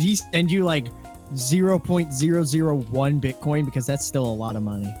 0.001 Bitcoin because that's still a lot of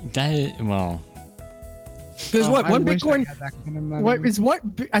money. Well, Because Oh, I one wish I Bitcoin? had that kind of money. What is what?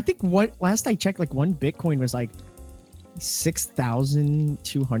 I think what last I checked, like one Bitcoin was like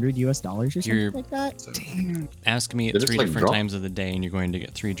 $6,200 US or something You're- like that. Damn. ask me at Did it, 3 like, different drop? times of the day, and you're going to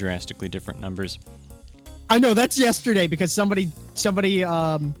get 3 drastically different numbers. I know that's yesterday because somebody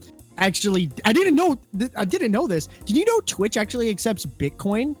actually I didn't know this. Did you know Twitch actually accepts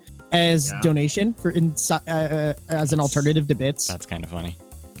Bitcoin as donation for as an alternative to bits? That's kind of funny.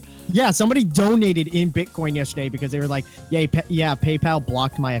 Yeah, somebody donated in Bitcoin yesterday because they were like, yeah, PayPal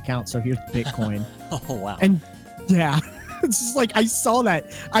blocked my account, so here's Bitcoin. Oh wow. And yeah, it's just like I saw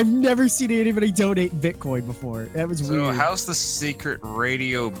that. I've never seen anybody donate Bitcoin before. That was So weird. how's the secret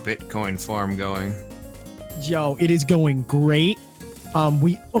radio Bitcoin farm going? Yo, it is going great.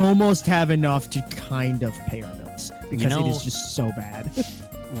 We almost have enough to kind of pay our bills because it is just so bad.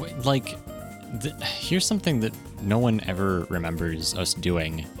 Like, here's something that no one ever remembers us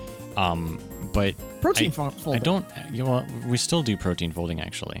doing. But Protein I folding. don't. We still do protein folding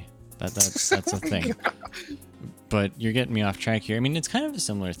actually. That's a thing. But you're getting me off track here. I mean, it's kind of a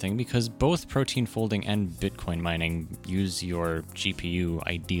similar thing because both protein folding and Bitcoin mining use your GPU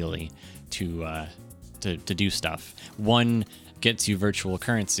ideally to do stuff. One gets you virtual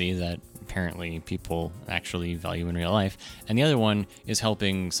currency that apparently people actually value in real life, and the other one is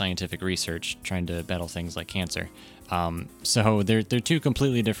helping scientific research trying to battle things like cancer. So they're two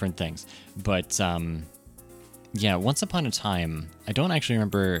completely different things. But yeah, once upon a time, I don't actually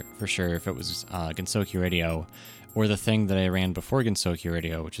remember for sure if it was Gensokyo Radio or the thing that I ran before Gensokyo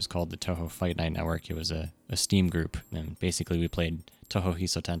Radio, which is called the Toho Fight Night Network. It was a Steam group, and basically we played Toho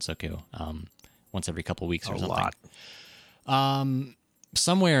Hiso Tensoku once every couple weeks or something.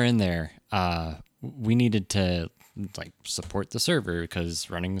 Somewhere in there, we needed to like support the server because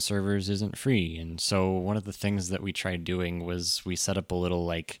running the servers isn't free. And so one of the things that we tried doing was we set up a little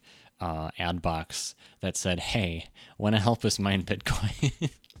like ad box that said, "Hey, want to help us mine Bitcoin?"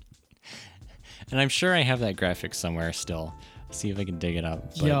 And I'm sure I have that graphic somewhere still. See if I can dig it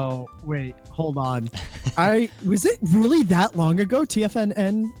up. But Yo, wait, hold on. Was it really that long ago?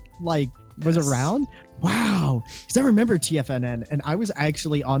 TFNN was around? Wow. Because I remember TFNN, and I was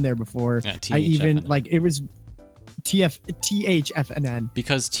actually on there before. Yeah, I even THFNN. it was THFNN.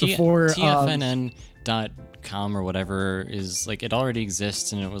 because before, TFNN.com or whatever is like it already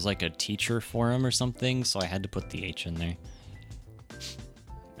exists, and it was like a teacher forum or something, so I had to put the H in there.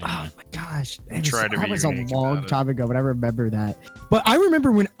 Oh my gosh, Try to that be was a unique long about it. time ago, but I remember that. But I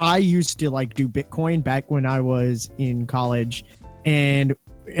remember when I used to like do Bitcoin back when I was in college, and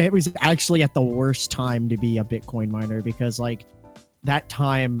it was actually at the worst time to be a Bitcoin miner because like that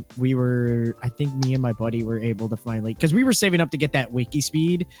time I think me and my buddy were able to finally, because we were saving up to get that wiki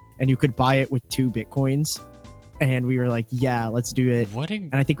speed and you could buy it with 2 Bitcoins. And we were like, yeah, let's do it.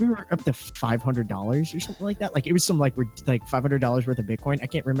 And I think we were up to $500 or something like that. Like it was some like $500 worth of Bitcoin. I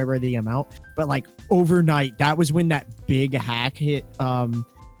can't remember the amount, but like overnight, that was when that big hack hit.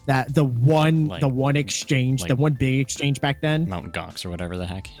 That the one exchange, the one big exchange back then. Mount Gox or whatever the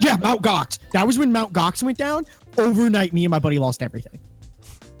heck. Yeah, Mount Gox. That was when Mount Gox went down. Overnight, me and my buddy lost everything.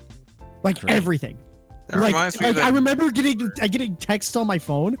 Like everything. That reminds me of I that- remember getting texts on my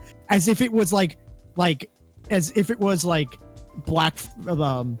phone as if it was like black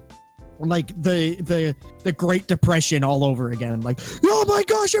like the Great Depression all over again. Like, oh my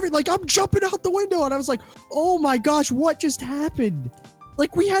gosh, I'm jumping out the window, and I was like, oh my gosh, what just happened?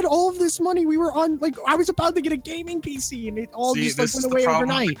 Like we had all of this money. We were on I was about to get a gaming PC, and it all just this went is away the problem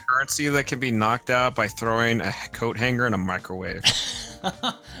with overnight. the currency that can be knocked out by throwing a coat hanger in a microwave.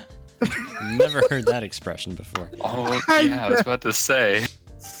 Never heard that expression before. Oh, yeah, I was about to say.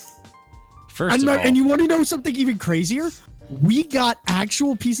 First of all, And you want to know something even crazier? We got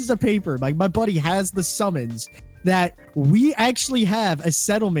actual pieces of paper. Like my buddy has the summons that we actually have a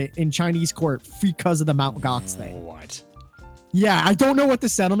settlement in Chinese court because of the Mount Gox thing. What? Yeah, I don't know what the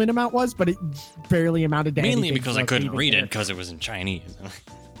settlement amount was, but it barely amounted to Mainly anything because for I us to couldn't even read care. it because it was in Chinese.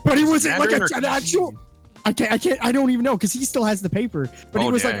 But it wasn't like Mandarin or an actual. I don't even know because he still has the paper. But Oh,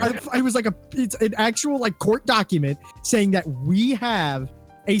 it was dang. it's an actual like court document saying that we have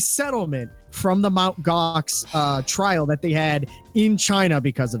a settlement from the Mount Gox trial that they had in China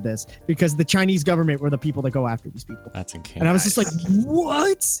because of this, because the Chinese government were the people that go after these people. That's okay. And I was just like,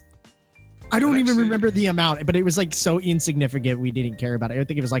 what? I don't even remember the amount, but it was like so insignificant we didn't care about it. I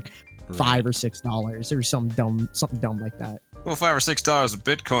think it was like $5 or $6 or something dumb like that. Well, $5 or $6 of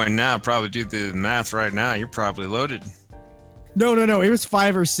Bitcoin now. Probably do the math right now. You're probably loaded. No. It was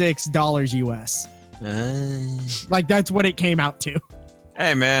 $5 or $6 US. Like that's what it came out to.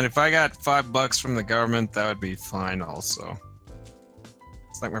 Hey man, if I got $5 from the government, that would be fine also.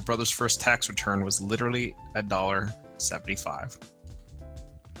 It's like my brother's first tax return was literally $1.75.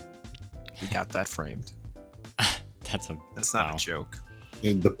 We got that framed. That's not a joke.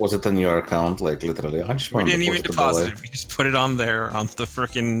 You deposit on your account, like literally. I just We want to didn't even deposit deposit it. We just put it on there on the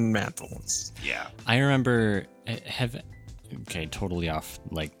freaking mantle. Yeah. I remember okay, totally off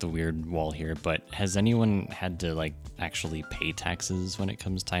like the weird wall here, but has anyone had to like actually pay taxes when it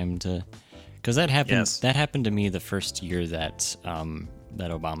comes time to? Because that happened. Yes. That happened to me the first year that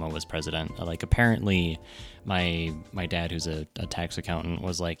that Obama was president. Like apparently, my dad, who's a tax accountant,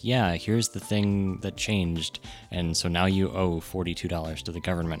 was like, "Yeah, here's the thing that changed, and so now you owe $42 to the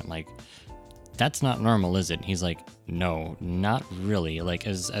government." I'm like, that's not normal, is it? And he's like, no, not really. Like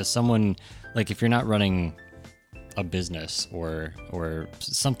as someone, like if you're not running a business or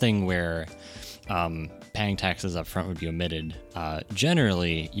something where paying taxes up front would be omitted,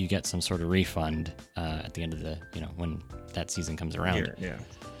 generally you get some sort of refund at the end of the, when that season comes around. Yeah.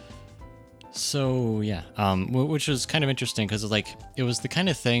 So yeah, which was kind of interesting because like it was the kind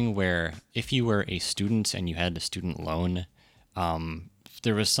of thing where if you were a student and you had a student loan,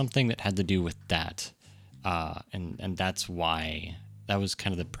 there was something that had to do with that, and that's why that was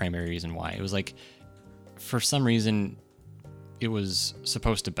kind of the primary reason why it was like, for some reason, it was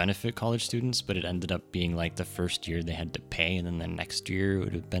supposed to benefit college students, but it ended up being like the first year they had to pay, and then the next year it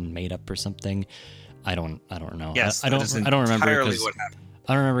would have been made up or something. I don't know. Yes, I don't remember entirely because what happened.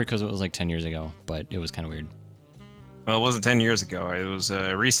 I don't remember because it was like 10 years ago, but it was kind of weird. Well, it wasn't 10 years ago. It was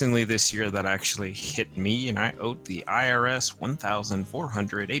recently this year that actually hit me, and I owed the IRS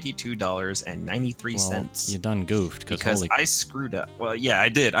 $1,482.93. Well, you done goofed because I screwed up. Well, yeah, I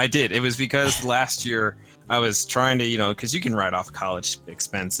did. It was because last year I was trying to, because you can write off college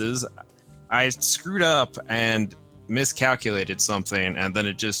expenses. I screwed up and miscalculated something, and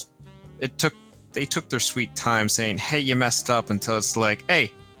then they took their sweet time saying, "Hey, you messed up," until it's like,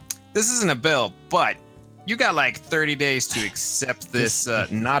 "Hey, this isn't a bill, but you got like 30 days to accept this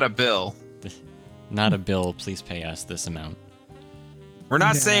not a bill. Not a bill, please pay us this amount." We're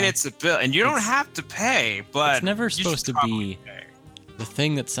not saying it's a bill, and you don't have to pay, but it's never supposed to be the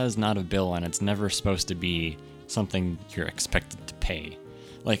thing that says not a bill, and it's never supposed to be something you're expected to pay.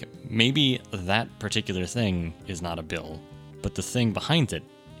 Like maybe that particular thing is not a bill, but the thing behind it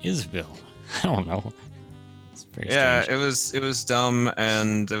is a bill. I don't know. It's very strange. it was dumb,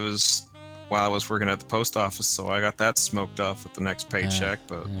 and it was while I was working at the post office, so I got that smoked off with the next paycheck,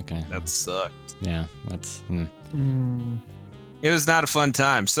 but that sucked. Yeah, that's... It was not a fun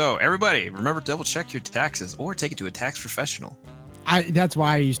time. So everybody, remember, double check your taxes or take it to a tax professional. That's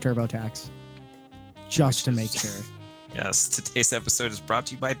why I use TurboTax. Just to make sure. Yes, today's episode is brought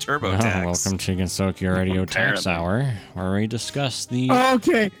to you by TurboTax. Welcome to Gensokyo Radio Tax Hour, where we discuss the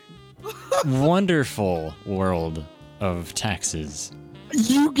wonderful world of taxes.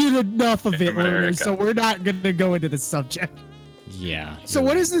 You get enough of it, Learner, so we're not going to go into the subject. Yeah. So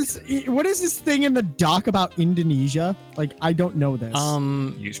what is this? What is this thing in the doc about Indonesia? Like, I don't know this.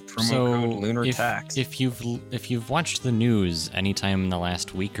 Use promo code LunarTax. If you've watched the news anytime in the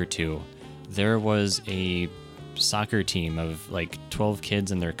last week or two, there was a soccer team of like 12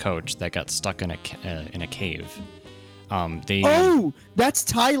 kids and their coach that got stuck in a cave. That's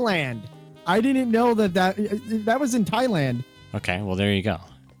Thailand. I didn't know that was in Thailand. Okay, well there you go.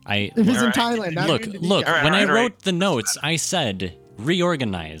 It was in Thailand. Look. When I wrote the notes, I said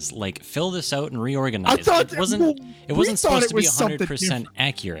reorganize. Like fill this out and reorganize. I thought it wasn't supposed to be 100%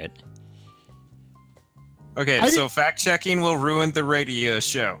 accurate. Okay, so fact checking will ruin the radio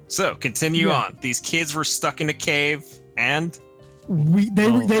show. So continue on. These kids were stuck in a cave, and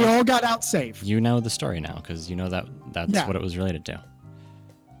they all got out safe. You know the story now because you know that's what it was related to.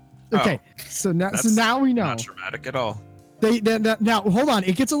 Okay, so now we know. Not dramatic at all. Now hold on,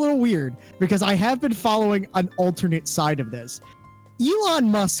 it gets a little weird because I have been following an alternate side of this.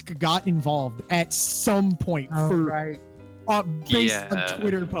 Elon Musk got involved at some point based on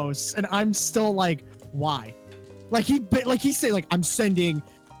Twitter posts, and I'm still like, why? Like he said, like I'm sending,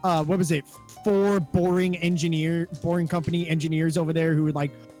 4 boring company engineers over there who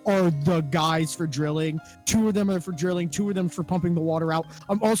are the guys for drilling. 2 of them are for drilling, 2 of them for pumping the water out.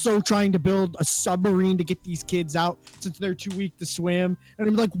 I'm also trying to build a submarine to get these kids out since they're too weak to swim. And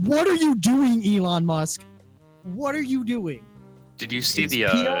I'm like, what are you doing, Elon Musk? What are you doing? Did you see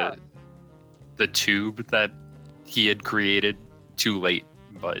the tube that he had created too late,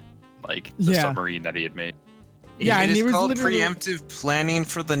 but like the submarine that he had made? Yeah, and it was called preemptive planning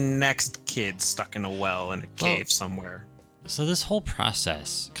for the next kid stuck in a well in a cave somewhere. So this whole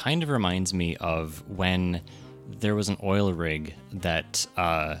process kind of reminds me of when there was an oil rig that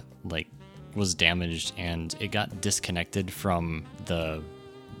like was damaged, and it got disconnected from the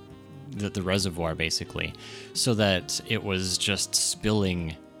reservoir basically, so that it was just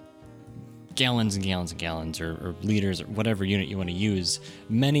spilling gallons and gallons and gallons, or liters, or whatever unit you want to use,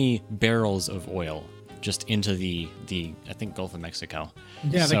 many barrels of oil just into the I think Gulf of Mexico.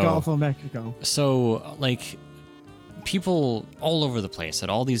 Yeah, the Gulf of Mexico. So like people all over the place had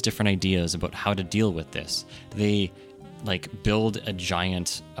all these different ideas about how to deal with this. They like build a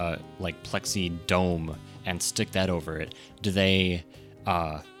giant like plexi dome and stick that over it. Do they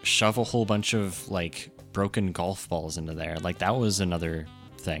shove a whole bunch of like broken golf balls into there? Like that was another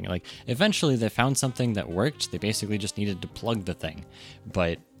thing. Like eventually they found something that worked. They basically just needed to plug the thing.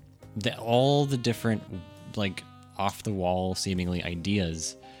 But all the different like off the wall seemingly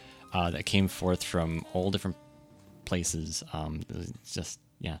ideas that came forth from all different places, it's just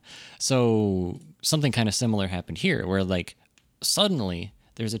yeah. So something kind of similar happened here, where like suddenly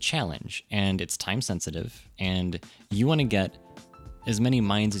there's a challenge and it's time sensitive, and you want to get as many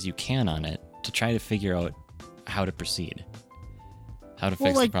minds as you can on it to try to figure out how to proceed, how to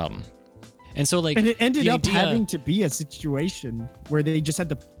fix the problem. And so like, and it ended up having to be a situation where they just had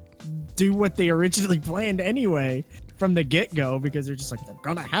to do what they originally planned anyway from the get-go, because they're just like, they're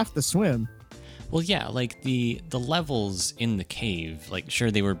gonna have to swim. Well, yeah, like the levels in the cave, like sure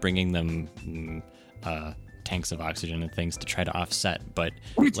they were bringing them tanks of oxygen and things to try to offset, but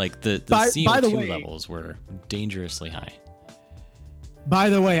like the CO2 levels were dangerously high. By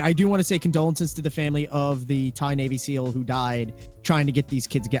the way, I do want to say condolences to the family of the Thai Navy SEAL who died trying to get these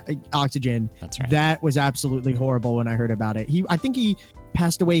kids oxygen. That's right. That was absolutely horrible when I heard about it. I think he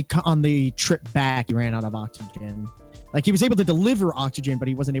passed away on the trip back. He ran out of oxygen. Like he was able to deliver oxygen, but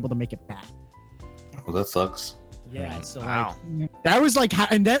he wasn't able to make it back. Well, that sucks. Yeah, so Wow. like, that was like,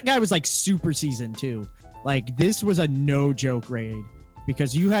 and that guy was like super seasoned too. Like this was a no joke raid,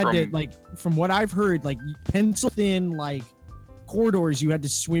 because you had to, like, from what I've heard, like pencil thin like corridors you had to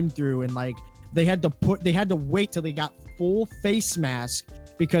swim through, and like they had to wait till they got full face mask,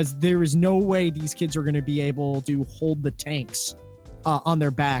 because there is no way these kids are going to be able to hold the tanks on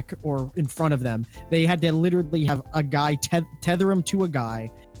their back or in front of them. They had to literally have a guy tether him to a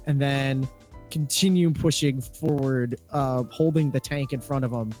guy, and then continue pushing forward, holding the tank in front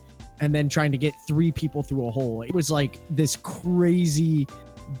of them, and then trying to get 3 people through a hole. It was like this crazy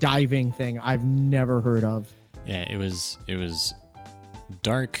diving thing I've never heard of. Yeah, it was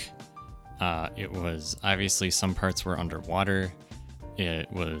dark. It was obviously some parts were underwater. It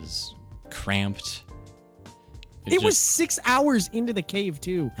was cramped. It was 6 hours into the cave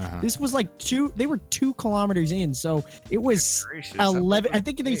too. This was like they were 2 kilometers in, so it was 11. I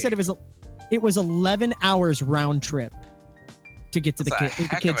think they said it was 11 hours round trip to get to the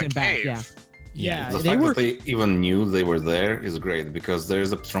kids and back. Yeah. The fact that they even knew they were there is great, because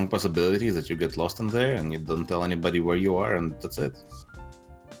there's a strong possibility that you get lost in there and you don't tell anybody where you are, and that's it.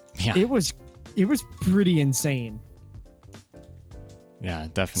 Yeah. It was pretty insane. Yeah,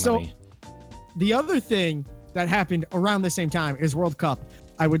 definitely. So the other thing that happened around the same time is World Cup.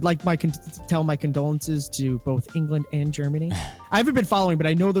 I would like tell my condolences to both England and Germany. I haven't been following, but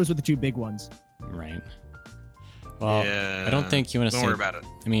I know those were the 2 big ones. Right. Well, yeah, I don't think you want to say. Don't worry about it.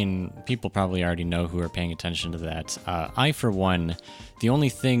 I mean, people probably already know who are paying attention to that. I, for one, the only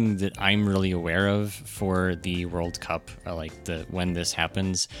thing that I'm really aware of for the World Cup, when this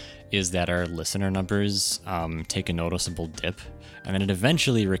happens, is that our listener numbers take a noticeable dip, and then it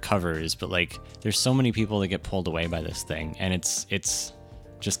eventually recovers. But like, there's so many people that get pulled away by this thing, and it's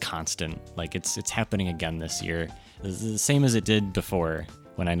just constant. Like it's happening again this year. It's the same as it did before,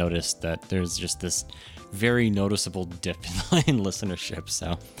 when I noticed that there's just this very noticeable dip in listenership.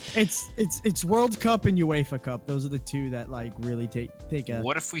 So it's World Cup and UEFA Cup. Those are the 2 that like really take a.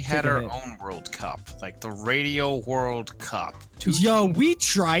 What if we had our own World Cup, like the Radio World Cup? We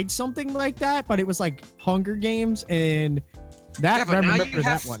tried something like that, but it was like Hunger Games, and that. Yeah, but now you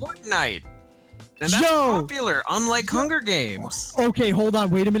have that one. Fortnite. And that's popular, unlike Hunger Games. Okay, hold on,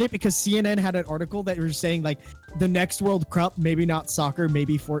 wait a minute, because CNN had an article that was saying like the next World Cup, maybe not soccer,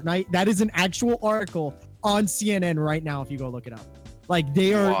 maybe Fortnite. That is an actual article on CNN right now if you go look it up. Like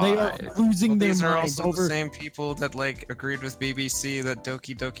they are losing their these are minds also over the same people that like agreed with BBC that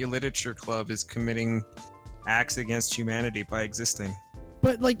Doki Doki Literature Club is committing acts against humanity by existing.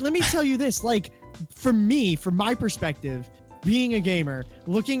 But like, let me tell you this, like from my perspective, being a gamer,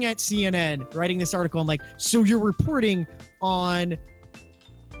 looking at CNN, writing this article, I'm like, so you're reporting on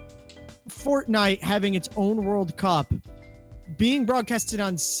Fortnite having its own World Cup being broadcasted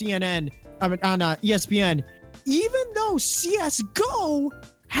on CNN, on ESPN, even though CSGO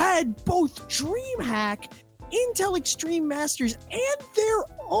had both DreamHack Intel Extreme Masters and their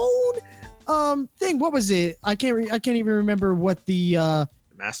own thing. What was it? I can't even remember what the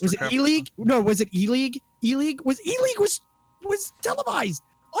Master was it Cup? E-League? No, was it E-League? E-League was televised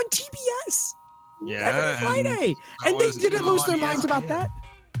on TBS Yeah, every Friday, how and they was it didn't lose their on minds about ESPN? that.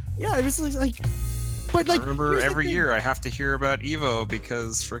 Yeah, it was like, but I like remember here's the every thing. year I have to hear about Evo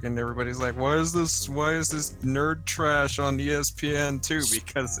because freaking everybody's like, why is this nerd trash on ESPN too?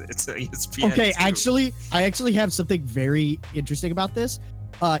 Because it's a ESPN. Okay, 2. I actually have something very interesting about this.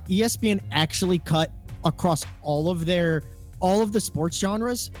 ESPN actually cut across all of the sports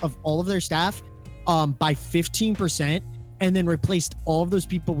genres of all of their staff by 15%, and then replaced all of those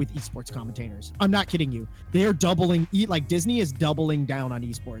people with esports commentators. I'm not kidding you. They're doubling, like Disney is doubling down on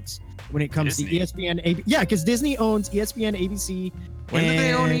esports when it comes Disney? to ESPN. Yeah, because Disney owns ESPN, ABC. When did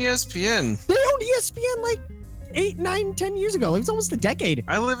they own and- ESPN? They owned ESPN like 8, 9, 10 years ago. It was almost a decade.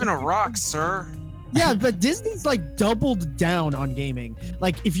 I live in a rock, sir. Yeah, but Disney's like doubled down on gaming.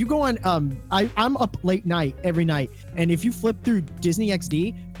 Like if you go on, I'm up late night every night, and if you flip through Disney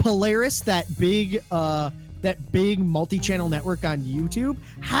XD, Polaris, that big multi-channel network on YouTube,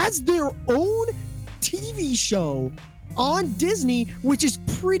 has their own TV show on Disney, which is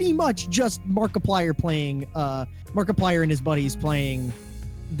pretty much just Markiplier and his buddies playing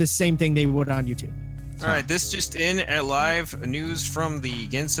the same thing they would on YouTube. All right, this just in at live news from the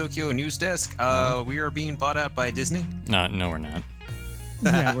Gensokyo news desk. We are being bought out by Disney. No, we're not.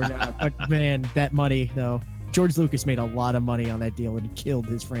 Yeah, we're not. But man, that money though. George Lucas made a lot of money on that deal and killed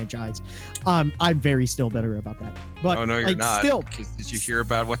his franchise. I'm very still bitter about that. But Oh no, you're like, not. Still, 'Cause did you hear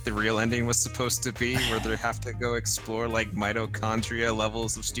about what the real ending was supposed to be, where they have to go explore like mitochondria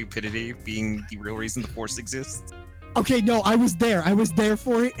levels of stupidity being the real reason the Force exists? okay, no, I was there. I was there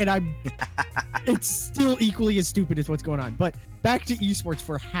for it, and it's still equally as stupid as what's going on. But back to esports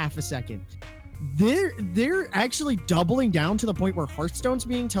for half a second. They're actually doubling down to the point where Hearthstone's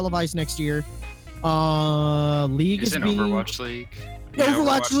being televised next year. League is Isn't being Overwatch League? Yeah,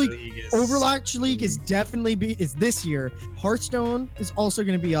 Overwatch League. is- Overwatch League is definitely is this year. Hearthstone is also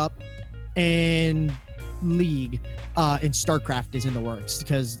going to be up, and League and StarCraft is in the works,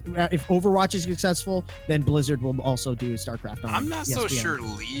 because if Overwatch is successful, then Blizzard will also do StarCraft. On I'm not so ESPN. sure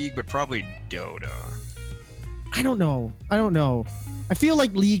League, but probably Dota. I don't know. I feel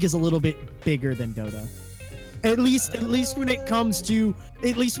like League is a little bit bigger than Dota. At least when it comes to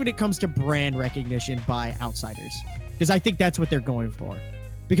brand recognition by outsiders, because I think that's what they're going for.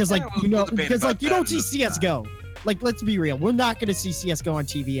 Because Yeah, we'll debate because about you that don't see another CS:GO. Like, let's be real, we're not going to see CS:GO on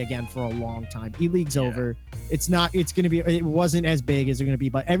TV again for a long time. E-League's over. It's not. It's going to be. It wasn't as big as they're going to be,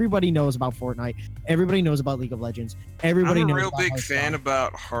 but everybody knows about Fortnite. Everybody knows about League of Legends. Everybody I'm a knows. real about big Hearthstone. fan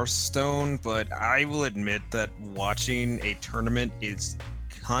about Hearthstone, but I will admit that watching a tournament is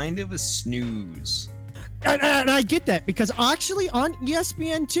kind of a snooze. And I get that, because actually on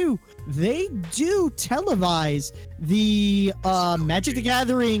ESPN2, they do televise the Magic the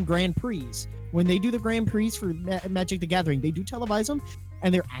Gathering Grand Prix. When they do the Grand Prix for Magic the Gathering, they do televise them,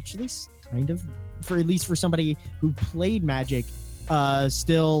 and they're actually kind of, for at least for somebody who played Magic,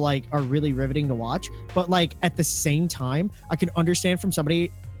 still like are really riveting to watch. But like at the same time, I can understand from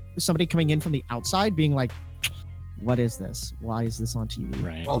somebody coming in from the outside being like, what is this? Why is this on TV?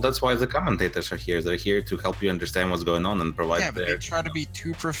 Right. Well, that's why the commentators are here. They're here to help you understand what's going on and provide Yeah, but their. they try to be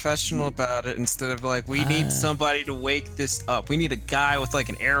too professional about it instead of like, we need somebody to wake this up. We need a guy with like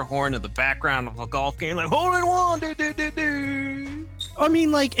an air horn in the background of a golf game, like hole in one, do. I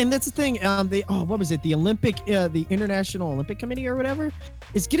mean, like, and that's the thing. What was it? The International Olympic Committee or whatever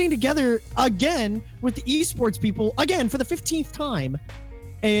is getting together again with the esports people again for the 15th time,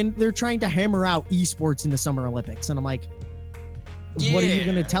 and they're trying to hammer out esports in the Summer Olympics. And I'm like, what are you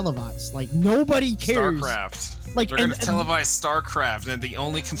going to televise? Like, nobody cares. StarCraft. Like, They're gonna and- televise StarCraft, and the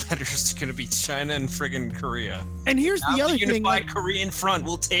only competitors are gonna be China and friggin' Korea. And here's Now the other thing. unified Korean front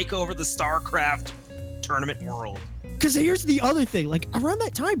will take over the StarCraft tournament world. Because here's the other thing, like around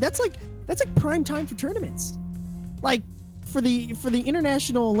that time, that's like prime time for tournaments. Like for the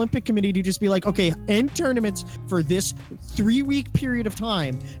International Olympic Committee to just be like, okay, end tournaments for this 3-week period of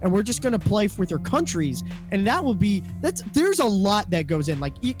time, and we're just gonna play with their countries, and that will be there's a lot that goes in.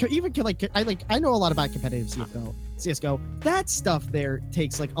 Like even like I know a lot about competitive CS:GO. That stuff there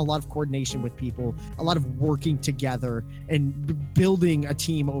takes like a lot of coordination with people, a lot of working together and building a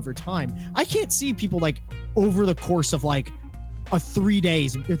team over time. I can't see people like over the course of like a 3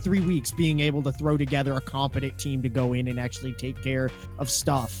 days or 3 weeks being able to throw together a competent team to go in and actually take care of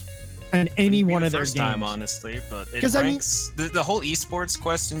stuff and any one of their First games. time, honestly, but it 'Cause, I mean- ranks the whole esports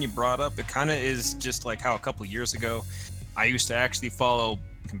question you brought up. It kind of is just like how a couple years ago, I used to actually follow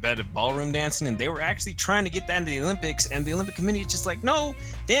competitive ballroom dancing, and they were actually trying to get that into the Olympics, and the Olympic Committee is just like, no,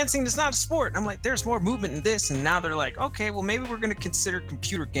 dancing is not a sport. And I'm like, there's more movement in this, and now they're like, okay, well maybe we're gonna consider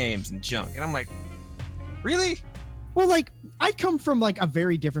computer games and junk. And I'm like, really? Well, like, I come from like a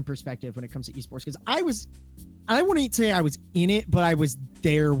very different perspective when it comes to esports, because I wouldn't say I was in it, but I was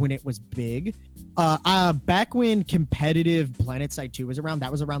there when it was big. Back when competitive PlanetSide 2 was around,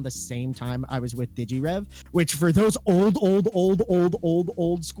 that was around the same time I was with DigiRev, which for those old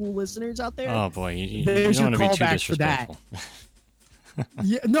school listeners out there, Oh boy, you there's don't your want to be too callback for that. disrespectful.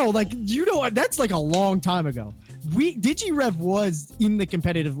 Yeah, no, like, you know what? That's like a long time ago. DigiRev was in the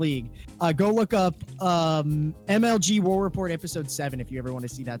competitive league. Go look up MLG War Report episode 7 if you ever want to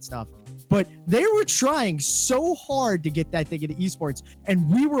see that stuff. But they were trying so hard to get that thing into esports, and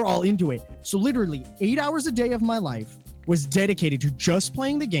we were all into it. So literally 8 hours a day of my life was dedicated to just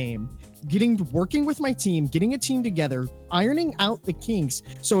playing the game, working with my team, getting a team together, ironing out the kinks.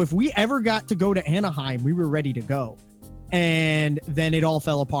 So if we ever got to go to Anaheim, we were ready to go. And then it all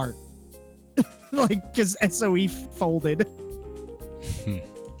fell apart. Like, because SOE folded.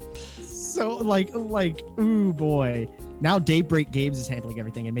 So like, ooh boy. Now Daybreak Games is handling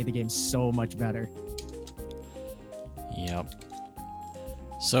everything and made the game so much better. Yep.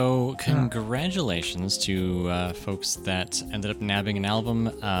 So congratulations to folks that ended up nabbing an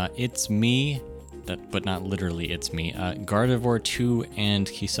album. It's me, but not literally it's me. Gardevoir 2 and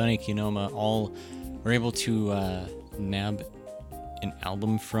Kisane Kinoma all were able to nab an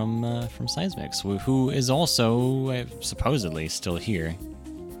album from Seismix, who is also supposedly still here.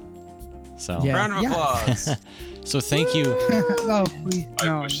 So round of applause. So thank you. Oh, please, I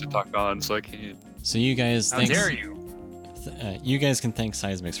no, wish to no. talk on, so I can't. So you guys, How thanks. dare you? You guys can thank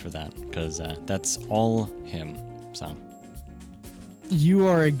Seismix for that, because that's all him. So You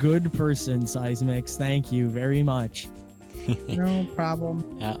are a good person, Seismix. Thank you very much. No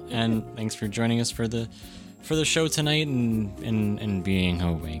problem. yeah, and thanks for joining us for the show tonight and being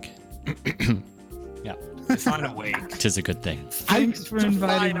awake. Yeah, Fine awake. tis a good thing. Thanks for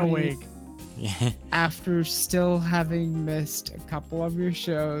inviting me. awake. Yeah. After still having missed a couple of your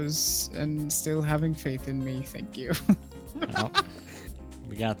shows and still having faith in me, thank you. Well,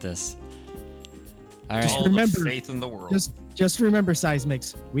 we got this. All right. All remember- the faith in the world. Just remember,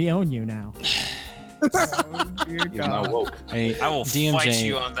 Seismix, we own you now. Oh, dear You're now God. woke. Hey, I will DMJ, fight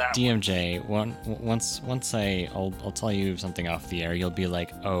you on that. DMJ, once I'll tell you something off the air, you'll be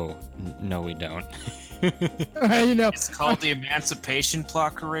like, oh, no, we don't. You know, It's called the Emancipation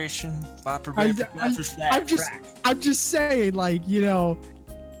Proclamation. I'm just saying, like, you know,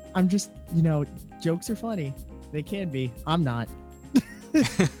 jokes are funny. They can be. I'm not.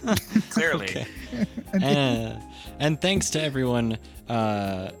 Clearly. Okay. And thanks to everyone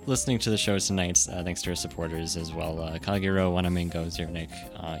listening to the show tonight. Thanks to our supporters as well. Kagero, Wanamingo, Zernik.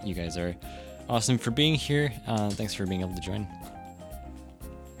 You guys are awesome for being here. Thanks for being able to join.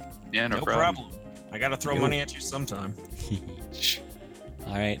 Yeah, no, No problem. problem. I gotta throw money at you sometime.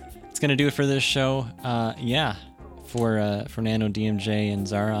 All right, it's gonna do it for this show. Yeah, for Nano, DMJ, and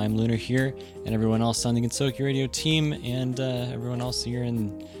Zara, I'm Lunar here, and everyone else on the Gensokyo Radio team, and everyone else here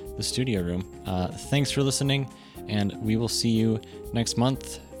in the studio room. Thanks for listening, and we will see you next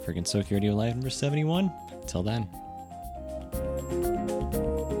month for Gensokyo Radio Live number 71. Till then.